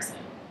comparison.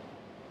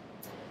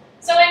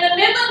 So in the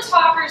Midland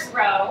talkers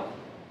row,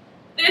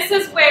 this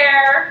is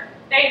where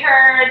they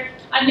heard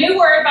a new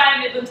word by a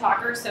Midland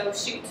talker, so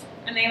shoot,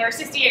 and they were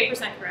 68%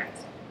 correct.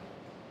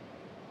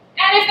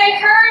 And if they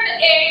heard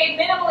a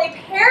minimally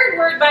paired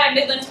word by a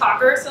Midland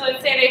talker, so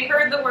let's say they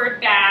heard the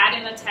word bad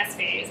in the test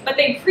phase, but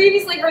they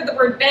previously heard the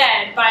word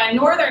bed by a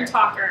northern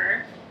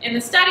talker in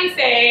the study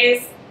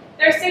phase,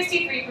 they're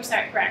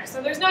 63% correct.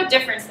 So there's no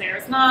difference there.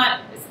 It's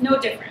no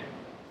different,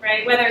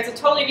 right? Whether it's a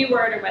totally new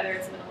word or whether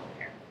it's a minimal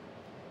pair.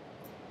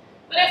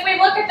 But if we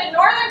look at the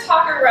northern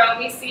talker row,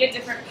 we see a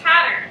different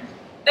pattern.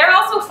 They're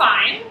also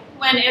fine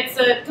when it's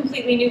a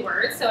completely new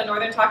word. So a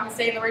northern talker can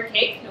say the word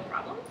cake, no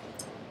problem.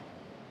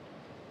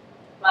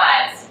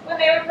 But when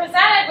they were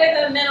presented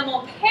with a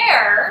minimal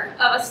pair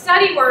of a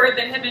study word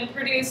that had been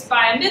produced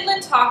by a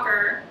Midland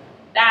talker,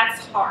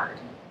 that's hard,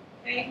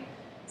 okay?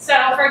 So,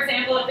 for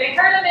example, if they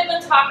heard a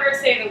Midland talker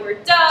say the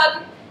word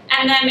Doug,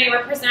 and then they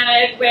were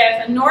presented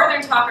with a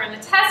northern talker in the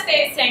test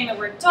phase saying the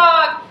word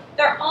dog,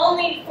 they're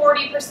only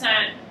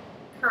 40%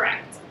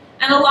 correct.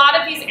 And a lot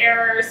of these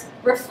errors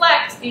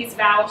reflect these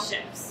vowel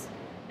shifts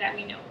that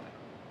we know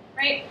about,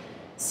 right?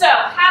 So,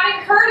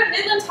 having heard a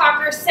Midland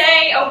talker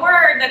say a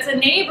word that's a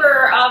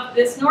neighbor of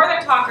this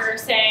northern talker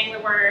saying the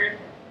word,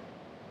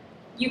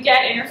 you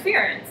get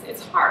interference.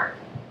 It's hard,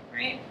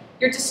 right?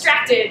 You're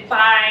distracted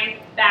by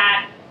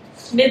that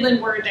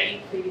Midland word that you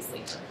previously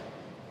heard.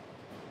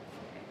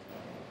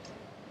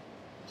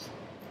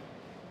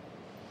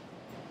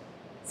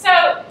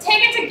 So,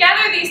 taken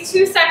together, these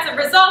two sets of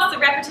results, the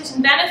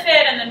repetition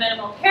benefit and the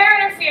minimal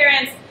pair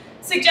interference,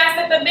 suggest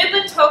that the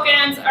Midland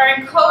tokens are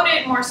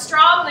encoded more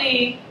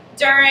strongly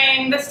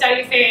during the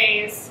study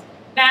phase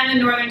than the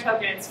northern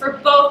tokens for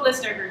both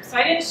listener groups. So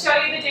I didn't show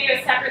you the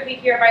data separately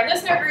here by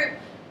listener group,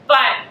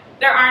 but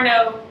there are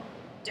no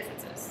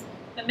differences.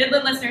 The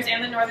Midland listeners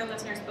and the northern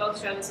listeners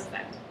both show this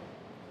effect,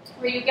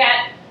 where you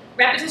get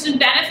repetition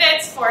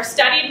benefits for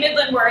studied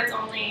Midland words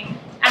only,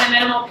 and a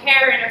minimal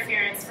pair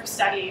interference for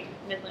studied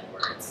Midland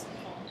words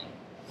only.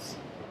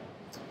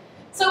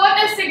 So what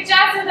this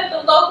suggests is that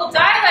the local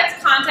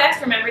dialect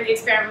context, remember the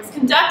experiment was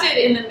conducted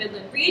in the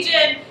Midland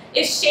region,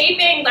 is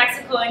shaping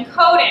lexical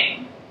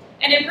encoding.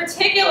 And in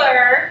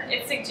particular,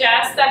 it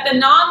suggests that the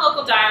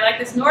non-local dialect,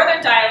 this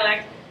northern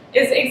dialect,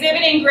 is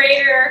exhibiting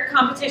greater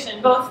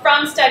competition, both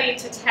from study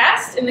to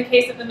test, in the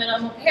case of the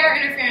minimal pair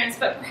interference,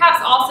 but perhaps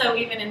also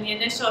even in the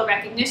initial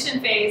recognition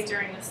phase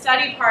during the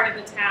study part of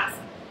the task.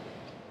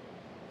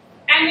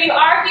 And we've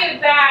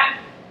argued that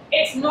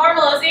it's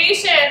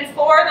normalization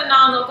for the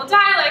non-local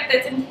dialect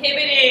that's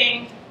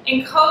inhibiting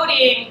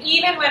encoding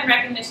even when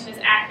recognition is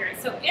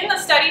accurate. So in the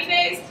study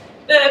phase,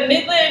 the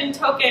Midland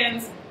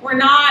tokens were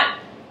not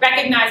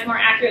recognized more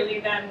accurately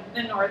than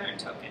the northern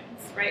tokens,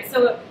 right?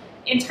 So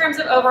in terms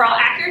of overall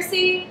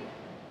accuracy,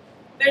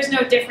 there's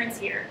no difference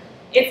here.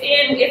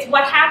 It's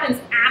what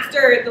happens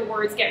after the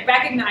words get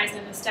recognized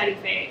in the study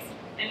phase.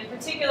 And in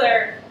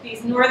particular,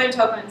 these northern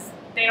tokens,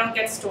 they don't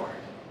get stored,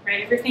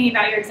 right? If you're thinking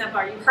about your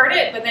exemplar, you heard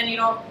it, but then you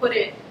don't put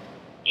it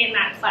in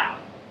that cloud.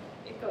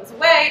 It goes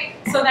away,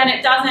 so then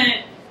it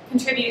doesn't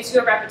contribute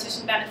to a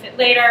repetition benefit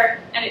later,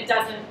 and it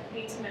doesn't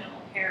lead to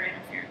minimal pair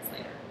interference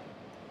later.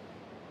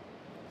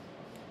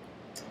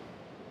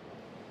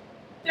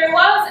 There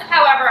was,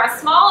 however, a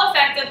small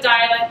effect of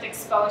dialect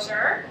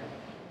exposure.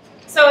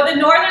 So the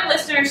northern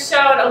listeners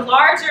showed a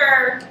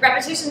larger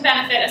repetition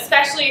benefit,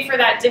 especially for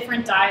that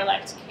different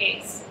dialect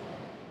case.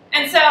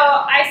 And so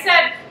I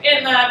said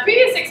in the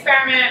previous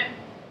experiment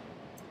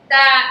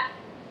that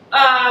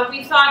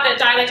we thought that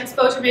dialect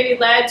exposure maybe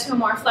led to a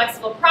more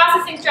flexible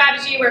processing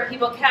strategy where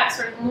people kept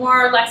sort of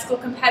more lexical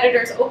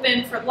competitors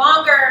open for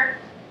longer.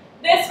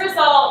 This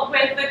result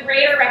with the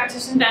greater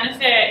repetition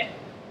benefit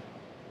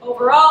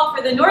overall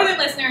for the northern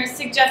listeners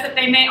suggests that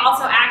they may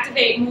also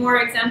activate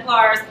more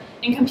exemplars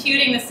in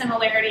computing the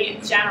similarity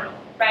in general,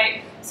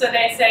 right? So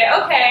they say,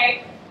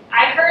 okay,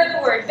 I heard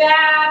the word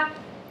bad,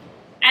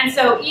 and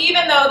so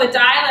even though the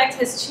dialect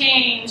has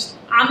changed,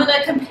 I'm going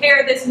to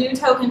compare this new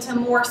token to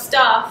more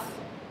stuff,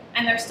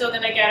 and they're still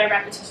going to get a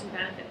repetition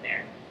benefit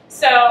there.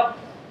 So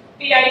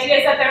the idea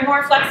is that they're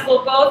more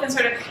flexible both in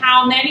sort of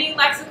how many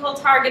lexical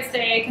targets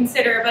they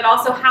consider, but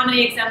also how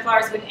many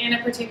exemplars within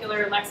a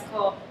particular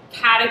lexical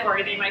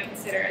category they might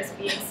consider as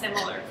being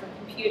similar for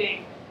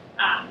computing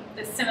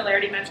the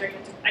similarity metric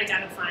and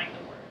identifying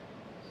the word.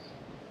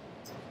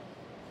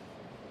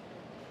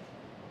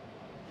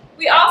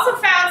 We also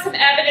found some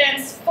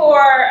evidence for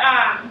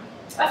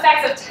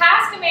effects of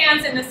task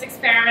demands in this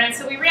experiment.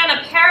 So we ran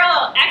a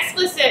parallel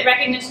explicit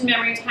recognition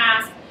memory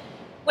task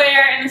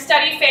where in the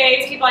study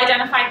phase people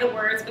identified the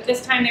words, but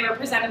this time they were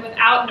presented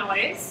without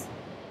noise.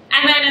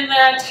 And then in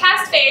the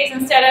test phase,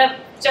 instead of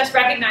just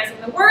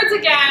recognizing the words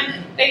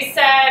again, they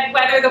said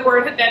whether the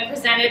word had been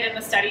presented in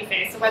the study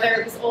phase, so whether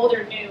it was old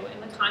or new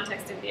in the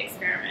context of the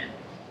experiment.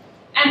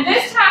 And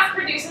this task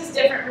produces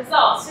different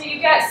results. So you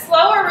get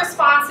slower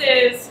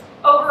responses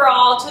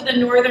overall to the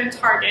northern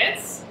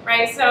targets,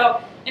 right?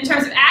 So in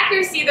terms of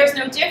accuracy, there's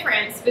no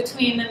difference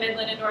between the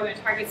Midland and northern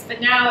targets, but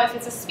now if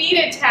it's a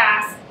speeded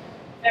task,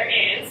 there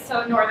is,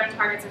 so northern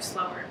targets are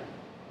slower.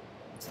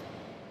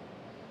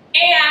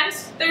 And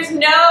there's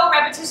no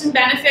repetition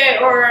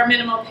benefit or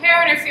minimal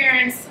pair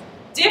interference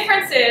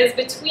differences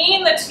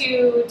between the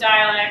two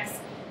dialects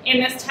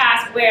in this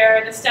task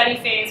where the study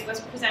phase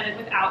was presented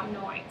without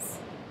noise.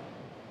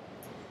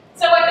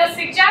 So what this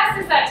suggests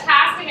is that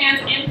task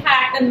demands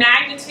impact the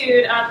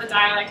magnitude of the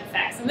dialect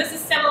effects. And this is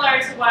similar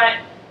to what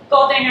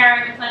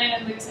Goldinger, McLennan,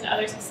 and Luce and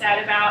others have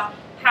said about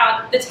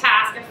how the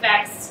task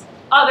affects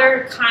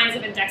other kinds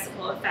of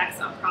indexical effects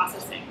on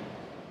processing.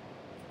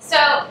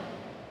 So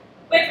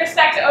with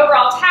respect to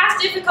overall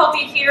task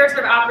difficulty here,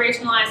 sort of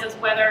operationalized as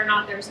whether or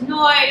not there's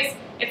noise.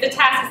 If the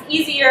task is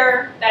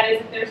easier, that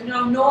is, if there's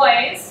no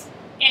noise,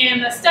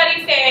 in the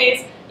study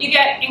phase, you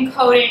get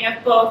encoding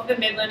of both the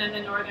Midland and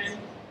the northern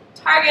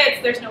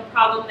targets. There's no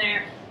problem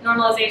there.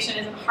 Normalization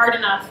isn't hard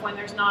enough when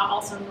there's not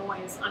also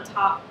noise on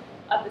top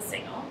of the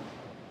signal.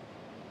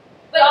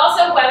 But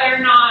also whether or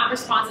not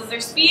responses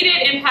are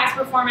speeded impacts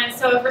performance.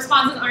 So if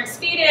responses aren't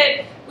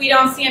speeded, we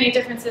don't see any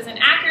differences in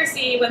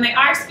accuracy. When they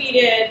are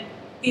speeded,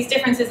 these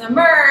differences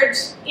emerge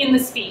in the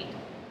speed,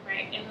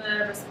 right, in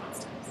the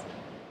response times.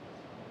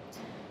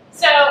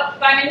 So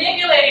by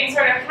manipulating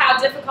sort of how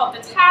difficult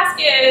the task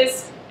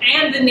is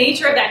and the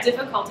nature of that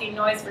difficulty,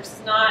 noise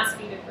versus not,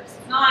 speeded versus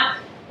not,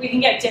 we can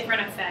get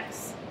different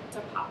effects to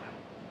pop out.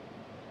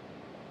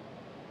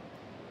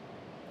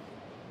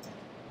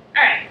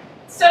 All right,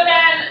 so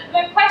then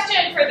the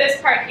question for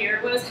this part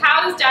here was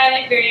how does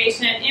dialect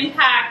variation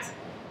impact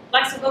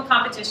lexical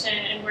competition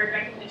and word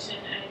recognition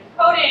and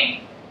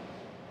encoding?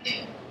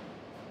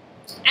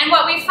 And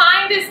what we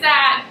find is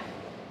that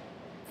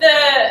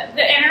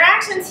the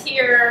interactions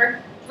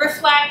here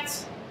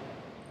reflect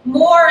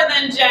more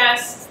than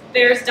just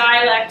there's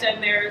dialect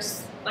and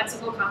there's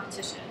lexical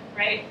competition,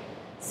 right?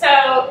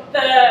 So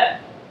the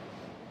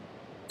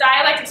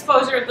dialect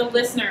exposure of the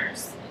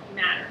listeners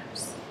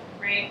matters,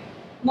 right?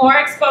 More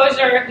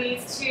exposure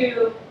leads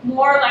to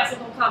more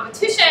lexical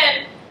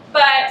competition,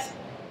 but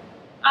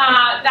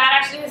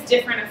that actually has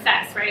different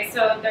effects, right?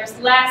 So there's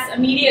less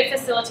immediate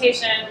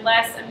facilitation,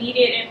 less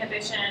immediate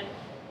inhibition,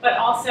 but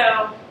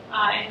also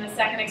in the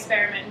second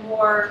experiment,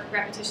 more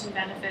repetition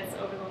benefits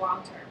over the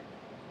long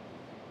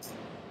term.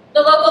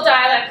 The local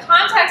dialect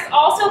context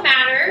also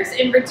matters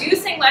in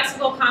reducing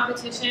lexical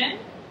competition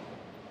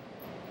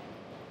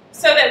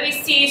so that we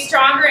see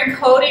stronger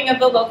encoding of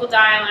the local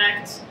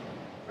dialect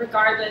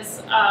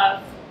regardless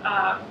of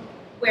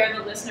where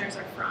the listeners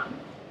are from.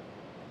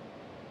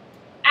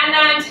 And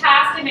then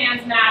task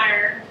demands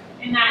matter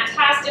in that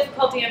task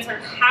difficulty and sort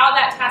of how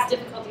that task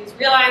difficulty is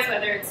realized,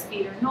 whether it's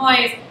speed or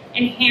noise,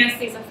 enhance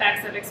these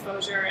effects of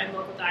exposure and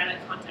local dialect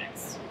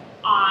context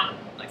on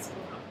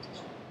lexical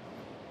competition.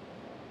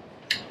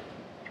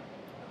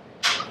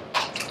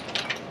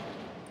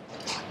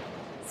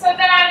 So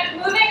then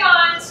moving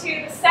on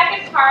to the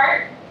second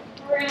part,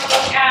 we're going to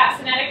look at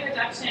phonetic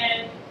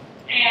reduction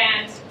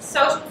and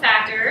social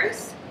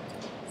factors.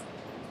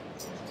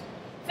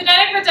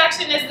 Phonetic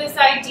reduction is this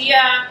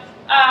idea,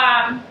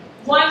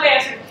 one way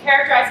of sort of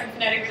characterizing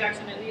phonetic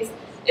reduction at least,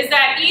 is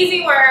that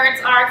easy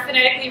words are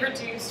phonetically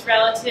reduced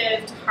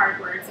relative to hard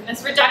words. And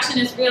this reduction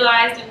is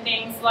realized in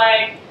things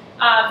like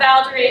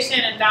vowel duration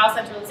and vowel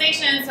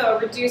centralization. So a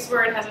reduced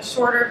word has a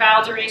shorter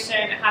vowel duration,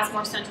 it has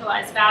more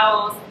centralized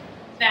vowels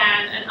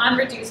than an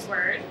unreduced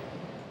word.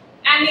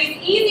 And these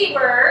easy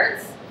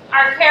words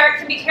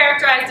can be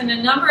characterized in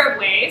a number of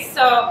ways.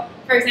 So,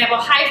 for example,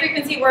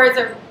 high-frequency words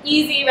are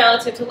easy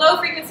relative to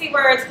low-frequency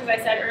words, because I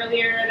said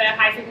earlier that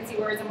high-frequency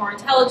words are more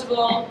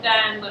intelligible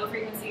than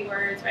low-frequency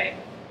words, right?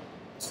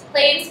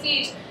 Plain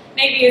speech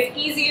maybe is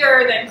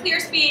easier than clear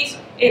speech.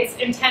 It's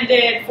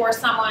intended for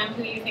someone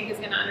who you think is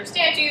going to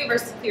understand you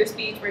versus clear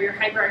speech where you're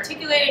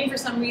hyper-articulating for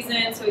some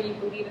reason, so you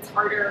believe it's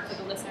harder for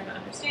the listener to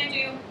understand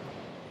you.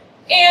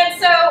 And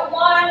so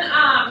one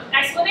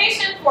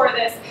explanation for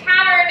this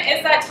pattern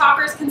is that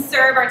talkers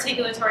conserve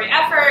articulatory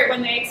effort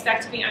when they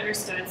expect to be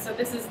understood. So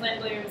this is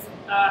Lindblom's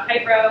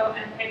hypo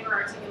and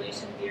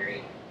hyperarticulation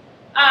theory.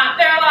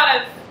 There are a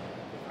lot of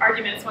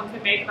arguments one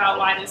could make about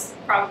why this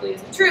probably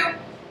isn't true.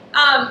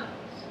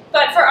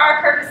 But for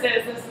our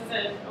purposes, this is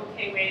an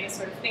okay way to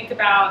sort of think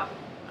about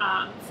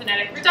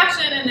phonetic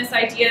reduction and this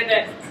idea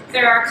that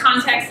there are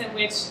contexts in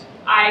which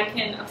I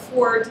can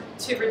afford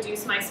to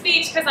reduce my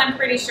speech because I'm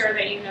pretty sure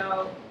that you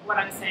know what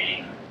I'm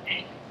saying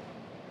anyway.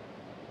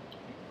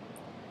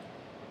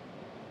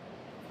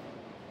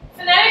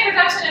 Phonetic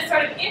reduction is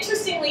sort of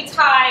interestingly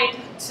tied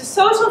to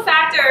social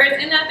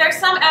factors in that there's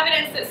some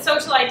evidence that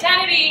social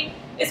identity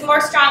is more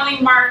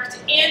strongly marked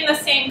in the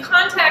same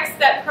contexts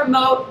that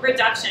promote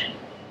reduction.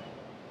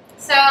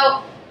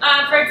 So,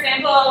 for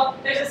example,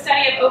 there's a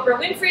study of Oprah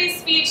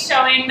Winfrey's speech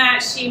showing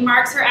that she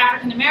marks her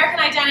African American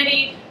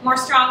identity more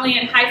strongly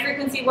in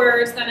high-frequency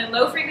words than in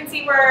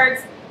low-frequency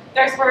words.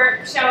 There's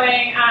work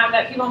showing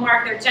that people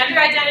mark their gender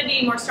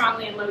identity more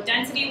strongly in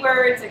low-density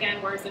words,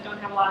 again, words that don't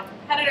have a lot of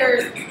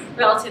competitors,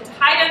 relative to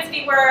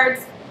high-density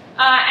words,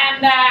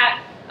 and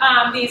that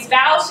these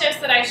vowel shifts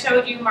that I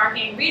showed you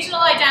marking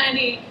regional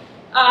identity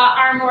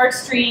are more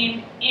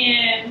extreme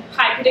in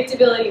high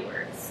predictability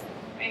words.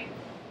 Right?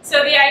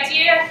 So the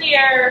idea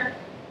here,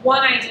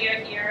 one idea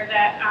here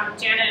that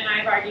Janet and I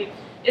have argued,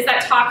 is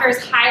that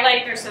talkers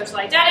highlight their social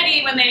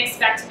identity when they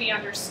expect to be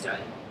understood.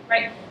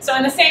 Right? So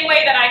in the same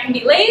way that I can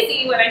be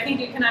lazy when I think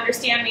you can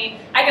understand me,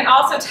 I can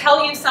also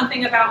tell you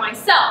something about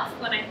myself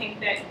when I think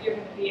that you're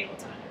going to be able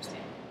to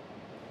understand.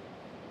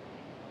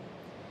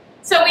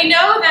 So we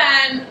know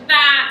then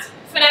that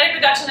phonetic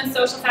reduction and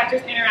social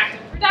factors interact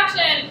in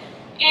production,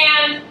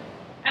 and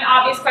an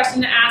obvious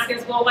question to ask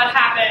is, well, what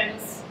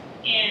happens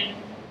in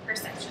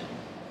perception?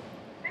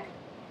 Okay.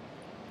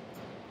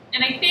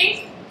 And I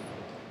think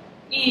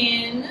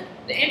in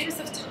the interest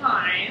of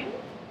time,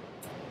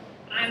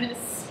 I'm going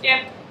to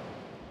skip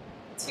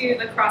to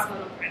the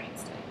cross-modal priming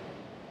study.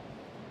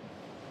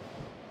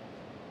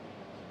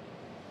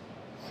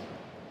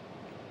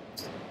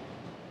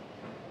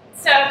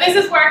 So this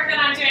is work that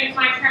I'm doing with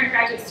my current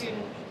graduate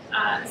student,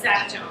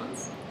 Zach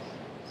Jones.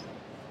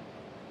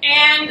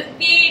 And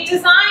the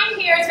design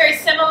here is very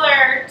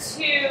similar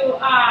to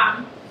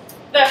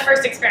the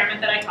first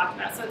experiment that I talked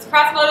about. So it's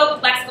cross-modal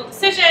with lexical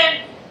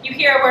decision. You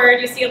hear a word,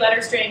 you see a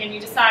letter string, and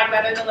you decide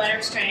whether the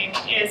letter string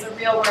is a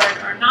real word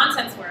or a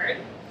nonsense word.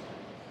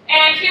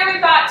 And here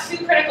we've got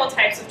two critical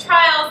types of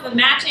trials, the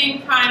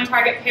matching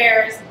prime-target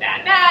pairs,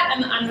 bad, bad,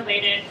 and the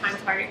unrelated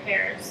prime-target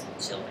pairs,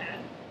 chill, bad.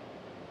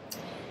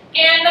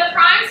 And the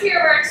primes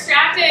here were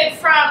extracted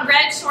from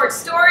read short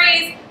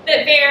stories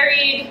that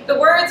varied, the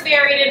words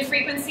varied in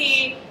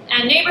frequency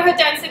and neighborhood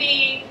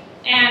density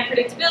and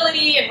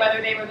predictability and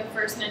whether they were the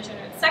first mention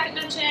or the second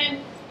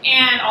mention,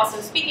 and also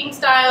speaking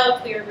style,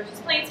 clear versus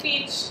plain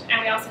speech,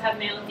 and we also have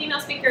male and female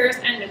speakers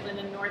and Midland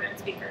and Northern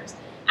speakers.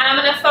 And I'm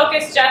going to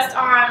focus just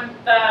on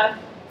the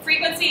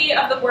frequency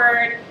of the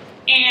word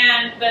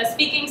and the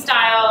speaking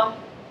style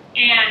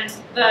and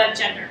the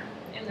gender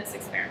in this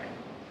experiment.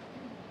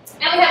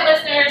 And we have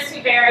listeners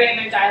who vary in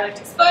their dialect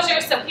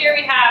exposure. So here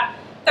we have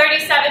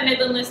 37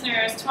 Midland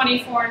listeners,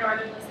 24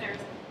 Northern listeners,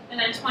 and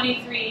then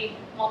 23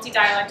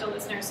 multi-dialectal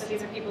listeners. So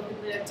these are people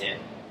who lived in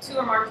 2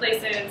 or more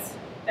places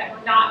that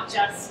were not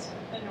just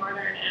the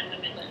Northern and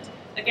the Midland.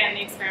 Again,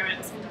 the experiment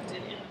was conducted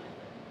in the Midland.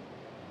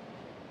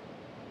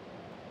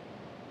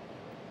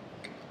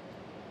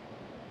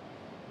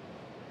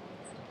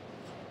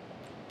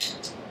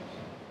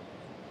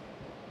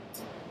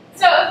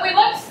 So if we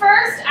look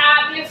first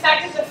at the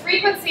effect of the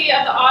frequency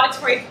of the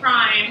auditory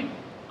prime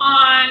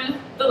on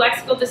the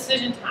lexical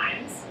decision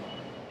times,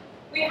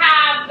 we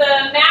have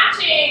the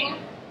matching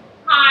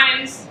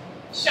primes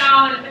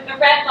shown with the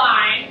red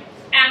line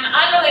and the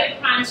unrelated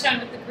primes shown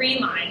with the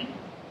green line.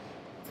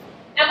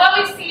 And what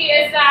we see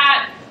is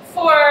that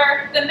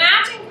for the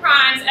matching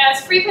primes,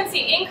 as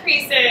frequency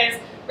increases,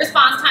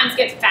 response times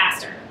get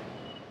faster.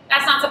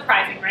 That's not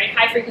surprising, right?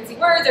 High frequency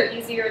words are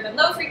easier than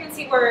low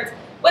frequency words.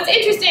 What's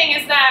interesting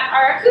is that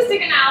our acoustic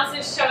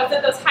analysis shows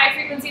that those high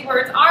frequency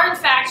words are in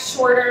fact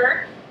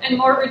shorter and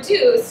more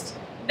reduced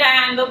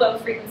than the low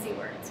frequency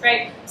words,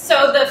 right?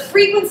 So the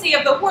frequency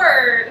of the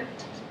word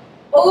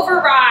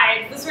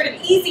overrides, the sort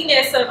of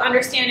easiness of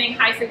understanding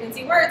high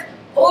frequency words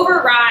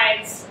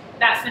overrides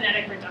that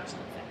phonetic reduction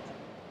effect.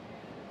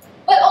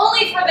 But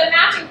only for the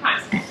matching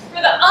primes.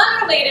 For the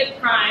unrelated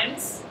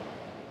primes,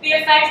 the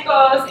effect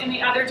goes in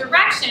the other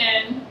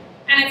direction,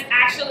 and it's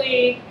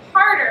actually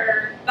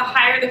harder the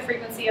higher the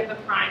frequency of the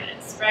prime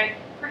is, right?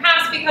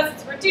 Perhaps because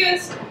it's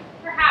reduced,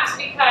 perhaps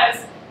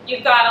because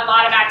you've got a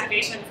lot of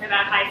activation for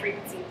that high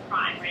frequency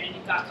prime, right, and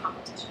you've got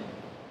competition.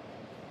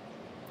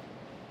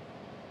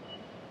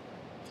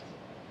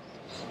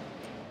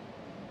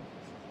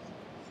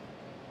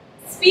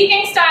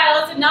 Speaking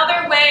style is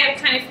another way of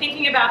kind of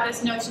thinking about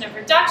this notion of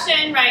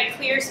reduction, right?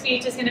 Clear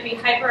speech is going to be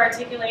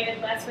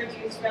hyper-articulated, less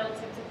reduced relative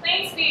to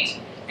plain speech.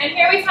 And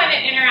here we find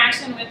an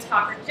interaction with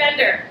talk or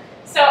gender.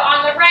 So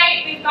on the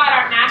right, we've got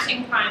our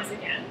matching primes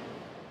again.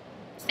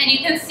 And you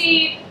can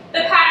see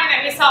the pattern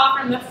that we saw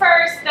from the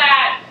first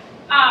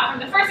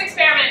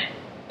experiment,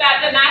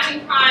 that the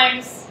matching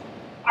primes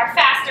are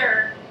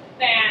faster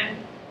than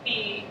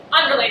the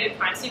unrelated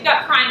primes. So you've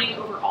got priming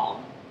overall,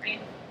 right?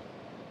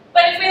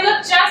 But if we look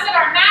just at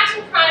our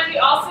matching primes, we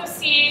also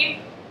see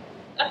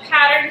a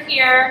pattern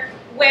here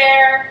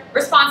where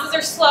responses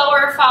are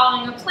slower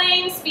following a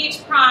plain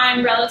speech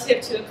prime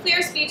relative to a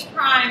clear speech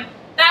prime.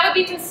 That would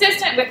be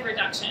consistent with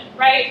reduction,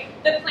 right?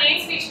 The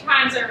plain speech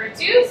primes are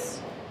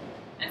reduced,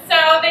 and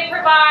so they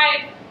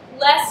provide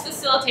less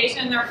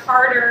facilitation. They're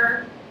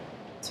harder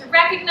to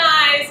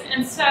recognize,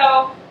 and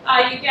so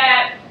you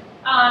get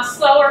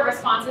slower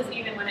responses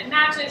even when it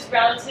matches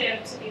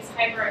relative to these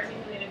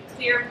hyper-articulated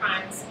clear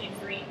primes in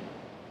green.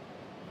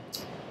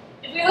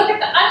 If we look at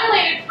the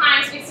unrelated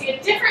primes, we see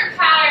a different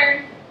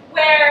pattern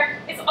where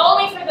it's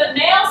only for the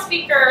male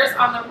speakers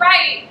on the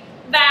right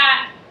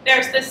that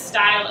there's this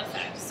style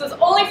effect. So it's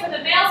only for the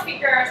male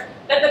speakers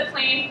that the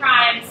plain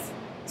primes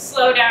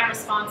slow down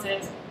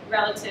responses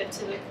relative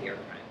to the clear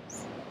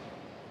primes.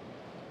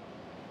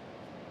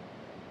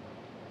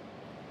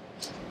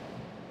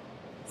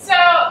 So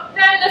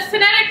then the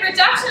phonetic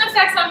reduction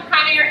effects on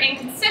priming are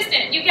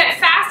inconsistent. You get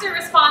faster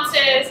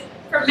responses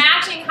for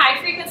matching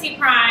high-frequency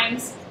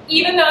primes,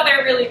 even though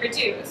they're really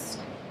reduced.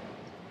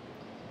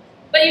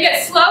 But you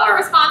get slower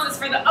responses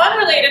for the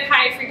unrelated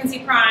high-frequency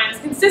primes,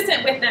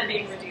 consistent with them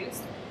being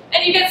reduced.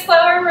 And you get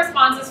slower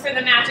responses for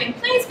the matching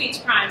plain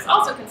speech primes,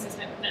 also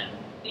consistent with them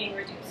being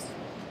reduced.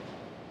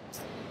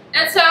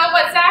 And so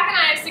what Zach and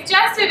I have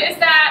suggested is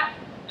that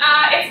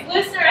it's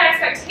listener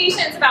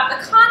expectations about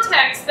the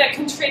context that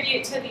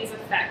contribute to these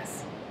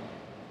effects.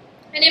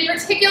 And in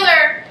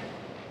particular,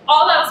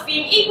 all else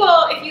being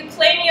equal, if you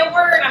play me a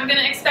word, I'm going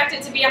to expect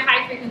it to be a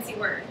high-frequency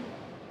word.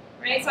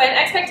 Right? So I have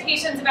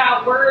expectations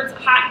about words.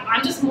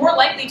 I'm just more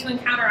likely to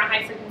encounter a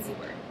high-frequency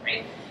word.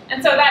 Right?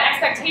 And so that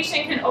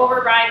expectation can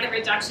override the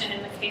reduction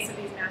in the case of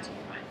these matching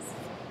primes.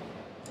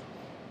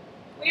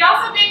 We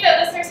also think that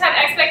listeners have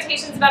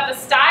expectations about the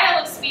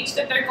style of speech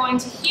that they're going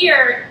to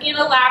hear in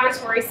a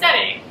laboratory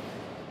setting.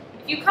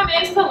 If you come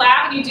into the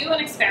lab and you do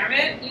an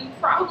experiment, you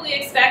probably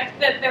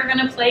expect that they're going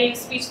to play you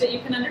speech that you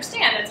can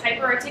understand, that's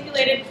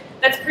hyper-articulated,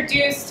 that's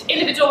produced,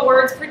 individual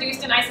words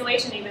produced in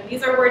isolation even.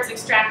 These are words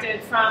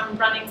extracted from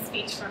running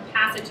speech from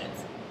passages.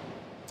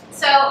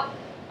 So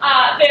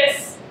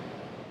this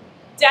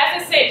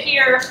deficit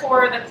here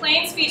for the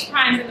plain speech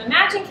primes in the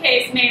matching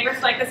case may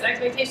reflect this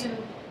expectation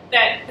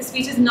that the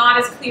speech is not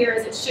as clear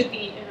as it should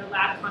be in a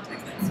lab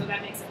context, so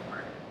that makes it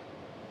harder.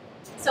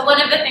 So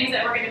one of the things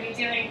that we're going to be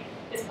doing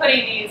is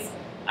putting these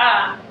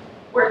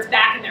words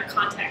back in their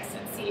context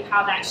and see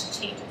how that changes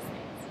things.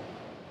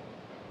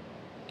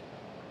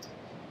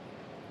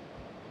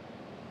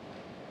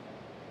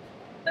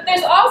 But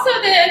there's also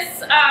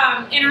this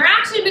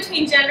interaction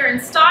between gender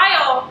and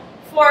style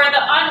for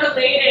the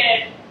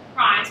unrelated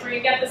primes, where you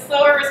get the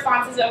slower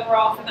responses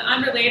overall for the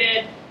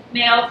unrelated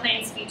male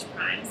plain speech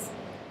primes.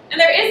 And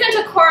there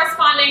isn't a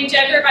corresponding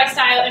gender by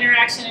style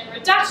interaction and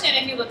reduction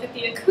if you look at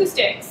the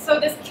acoustics. So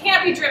this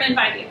can't be driven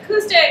by the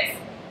acoustics.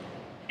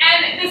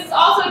 And this is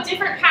also a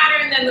different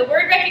pattern than the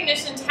word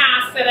recognition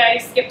task that I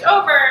skipped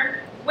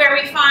over, where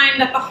we find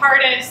that the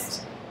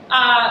hardest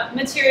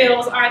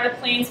materials are the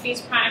plain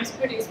speech primes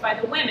produced by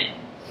the women.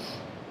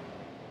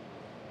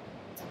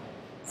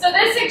 So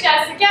this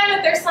suggests, again,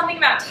 that there's something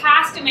about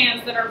task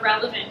demands that are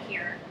relevant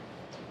here.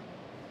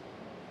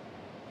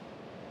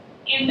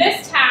 In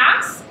this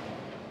task,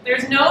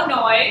 there's no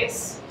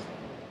noise.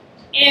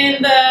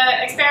 In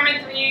the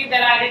experiment 3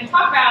 that I didn't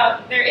talk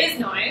about, there is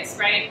noise,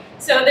 right?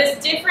 So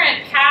this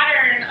different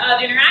pattern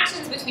of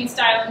interactions between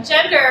style and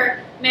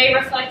gender may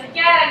reflect,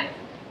 again,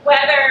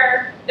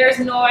 whether there's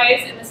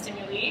noise in the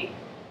stimuli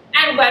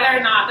and whether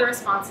or not the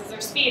responses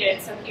are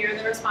speeded. So here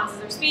the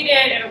responses are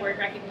speeded in a word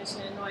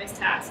recognition and noise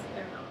task,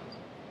 they're not.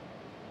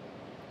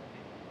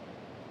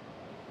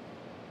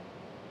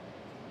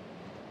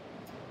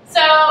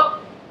 So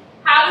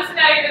how do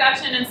phonetic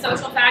reduction and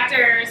social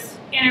factors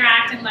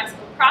interact in lexical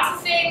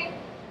processing?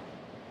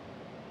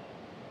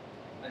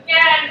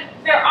 Again,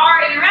 there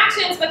are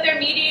interactions, but they're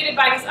mediated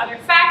by these other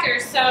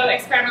factors. So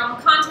experimental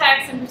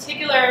context, in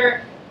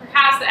particular,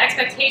 perhaps the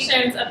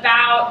expectations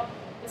about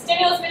the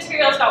stimulus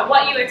materials, about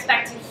what you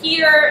expect to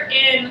hear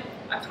in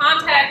a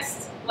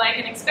context like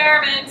an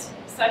experiment,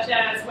 such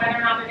as whether or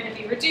not they're going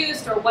to be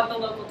reduced or what the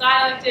local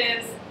dialect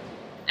is.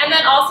 And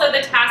then also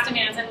the task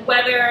demands and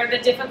whether the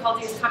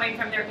difficulty is coming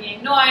from there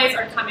being noise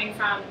or coming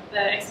from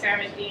the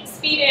experiment being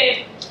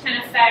speeded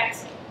can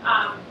affect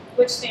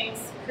which things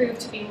prove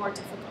to be more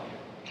difficult.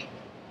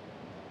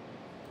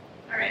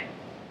 All right.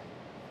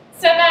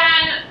 So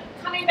then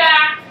coming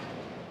back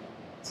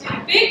to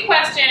the big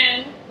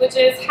question, which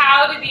is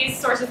how do these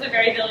sources of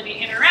variability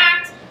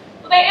interact?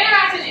 Well, they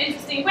interact in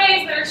interesting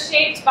ways that are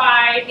shaped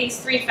by these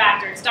three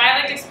factors: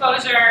 dialect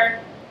exposure,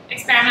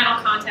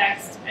 experimental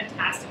context, and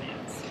task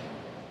demands.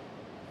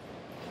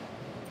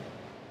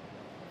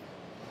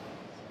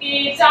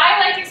 The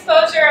dialect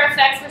exposure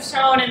effects were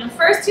shown in the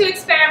first two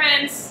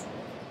experiments,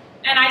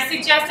 and I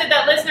suggested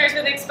that listeners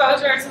with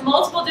exposure to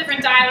multiple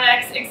different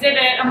dialects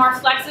exhibit a more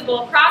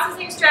flexible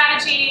processing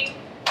strategy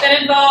that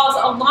involves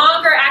a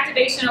longer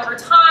activation over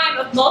time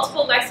of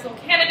multiple lexical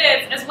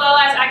candidates, as well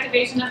as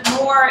activation of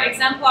more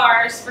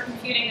exemplars for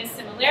computing the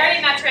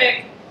similarity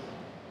metric.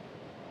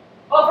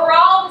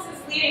 Overall, this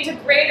is leading to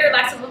greater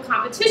lexical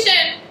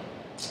competition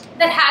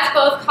that has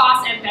both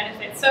costs and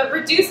benefits. So it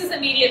reduces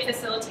immediate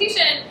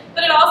facilitation,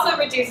 but it also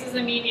reduces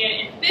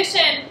immediate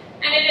inhibition,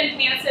 and it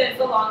enhances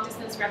the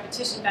long-distance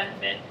repetition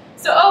benefit.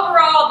 So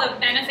overall, the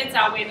benefits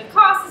outweigh the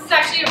costs. This is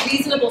actually a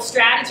reasonable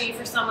strategy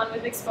for someone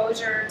with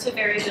exposure to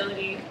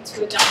variability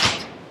to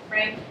adopt,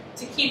 right?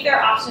 To keep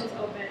their options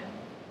open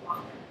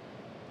longer.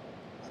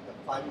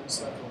 I've got 5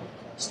 minutes left on the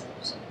class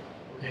starts.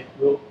 Okay,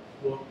 we'll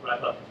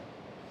wrap up.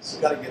 So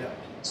you got to get out,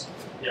 kids.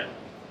 Yeah.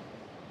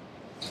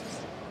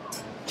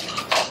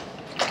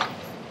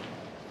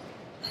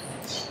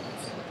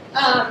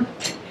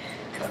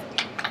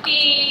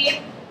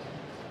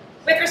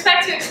 With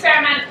respect to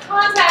experimental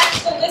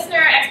context, the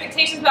listener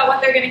expectations about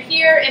what they're going to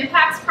hear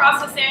impacts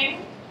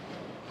processing,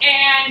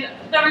 and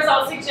the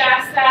results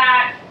suggest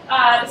that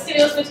the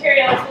stimulus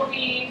materials will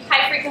be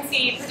high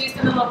frequency, produced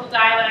in the local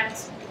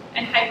dialect,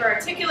 and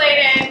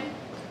hyper-articulated.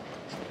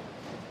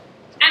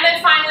 And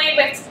then finally,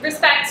 with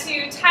respect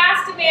to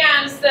task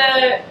demands,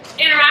 the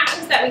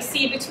interactions that we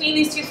see between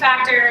these two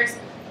factors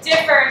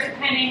differ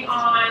depending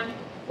on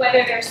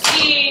whether there's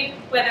speed,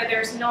 whether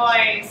there's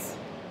noise,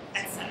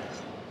 etc.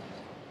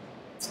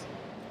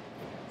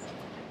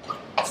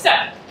 So,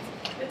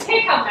 the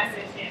take-home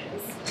message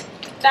is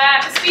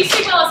that the speech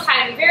signal is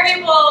highly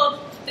variable.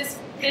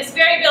 This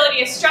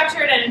variability is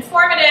structured and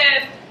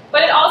informative,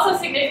 but it also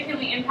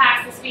significantly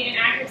impacts the speed and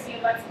accuracy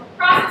of lexical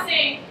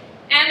processing,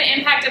 and the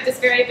impact of this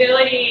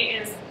variability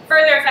is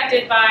further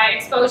affected by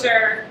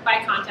exposure,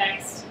 by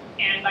context,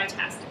 and by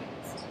task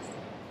demands.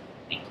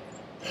 Thank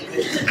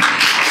you.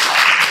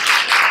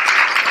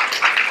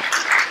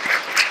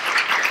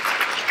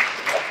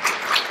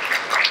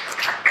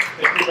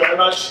 Thank you very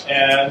much.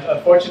 And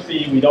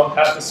unfortunately, we don't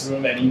have this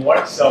room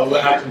anymore, so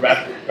we'll have to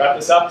wrap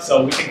this up.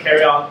 So we can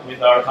carry on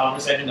with our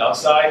conversation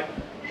outside,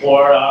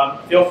 or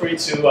feel free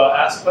to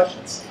ask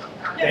questions.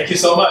 Thank you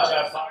so much.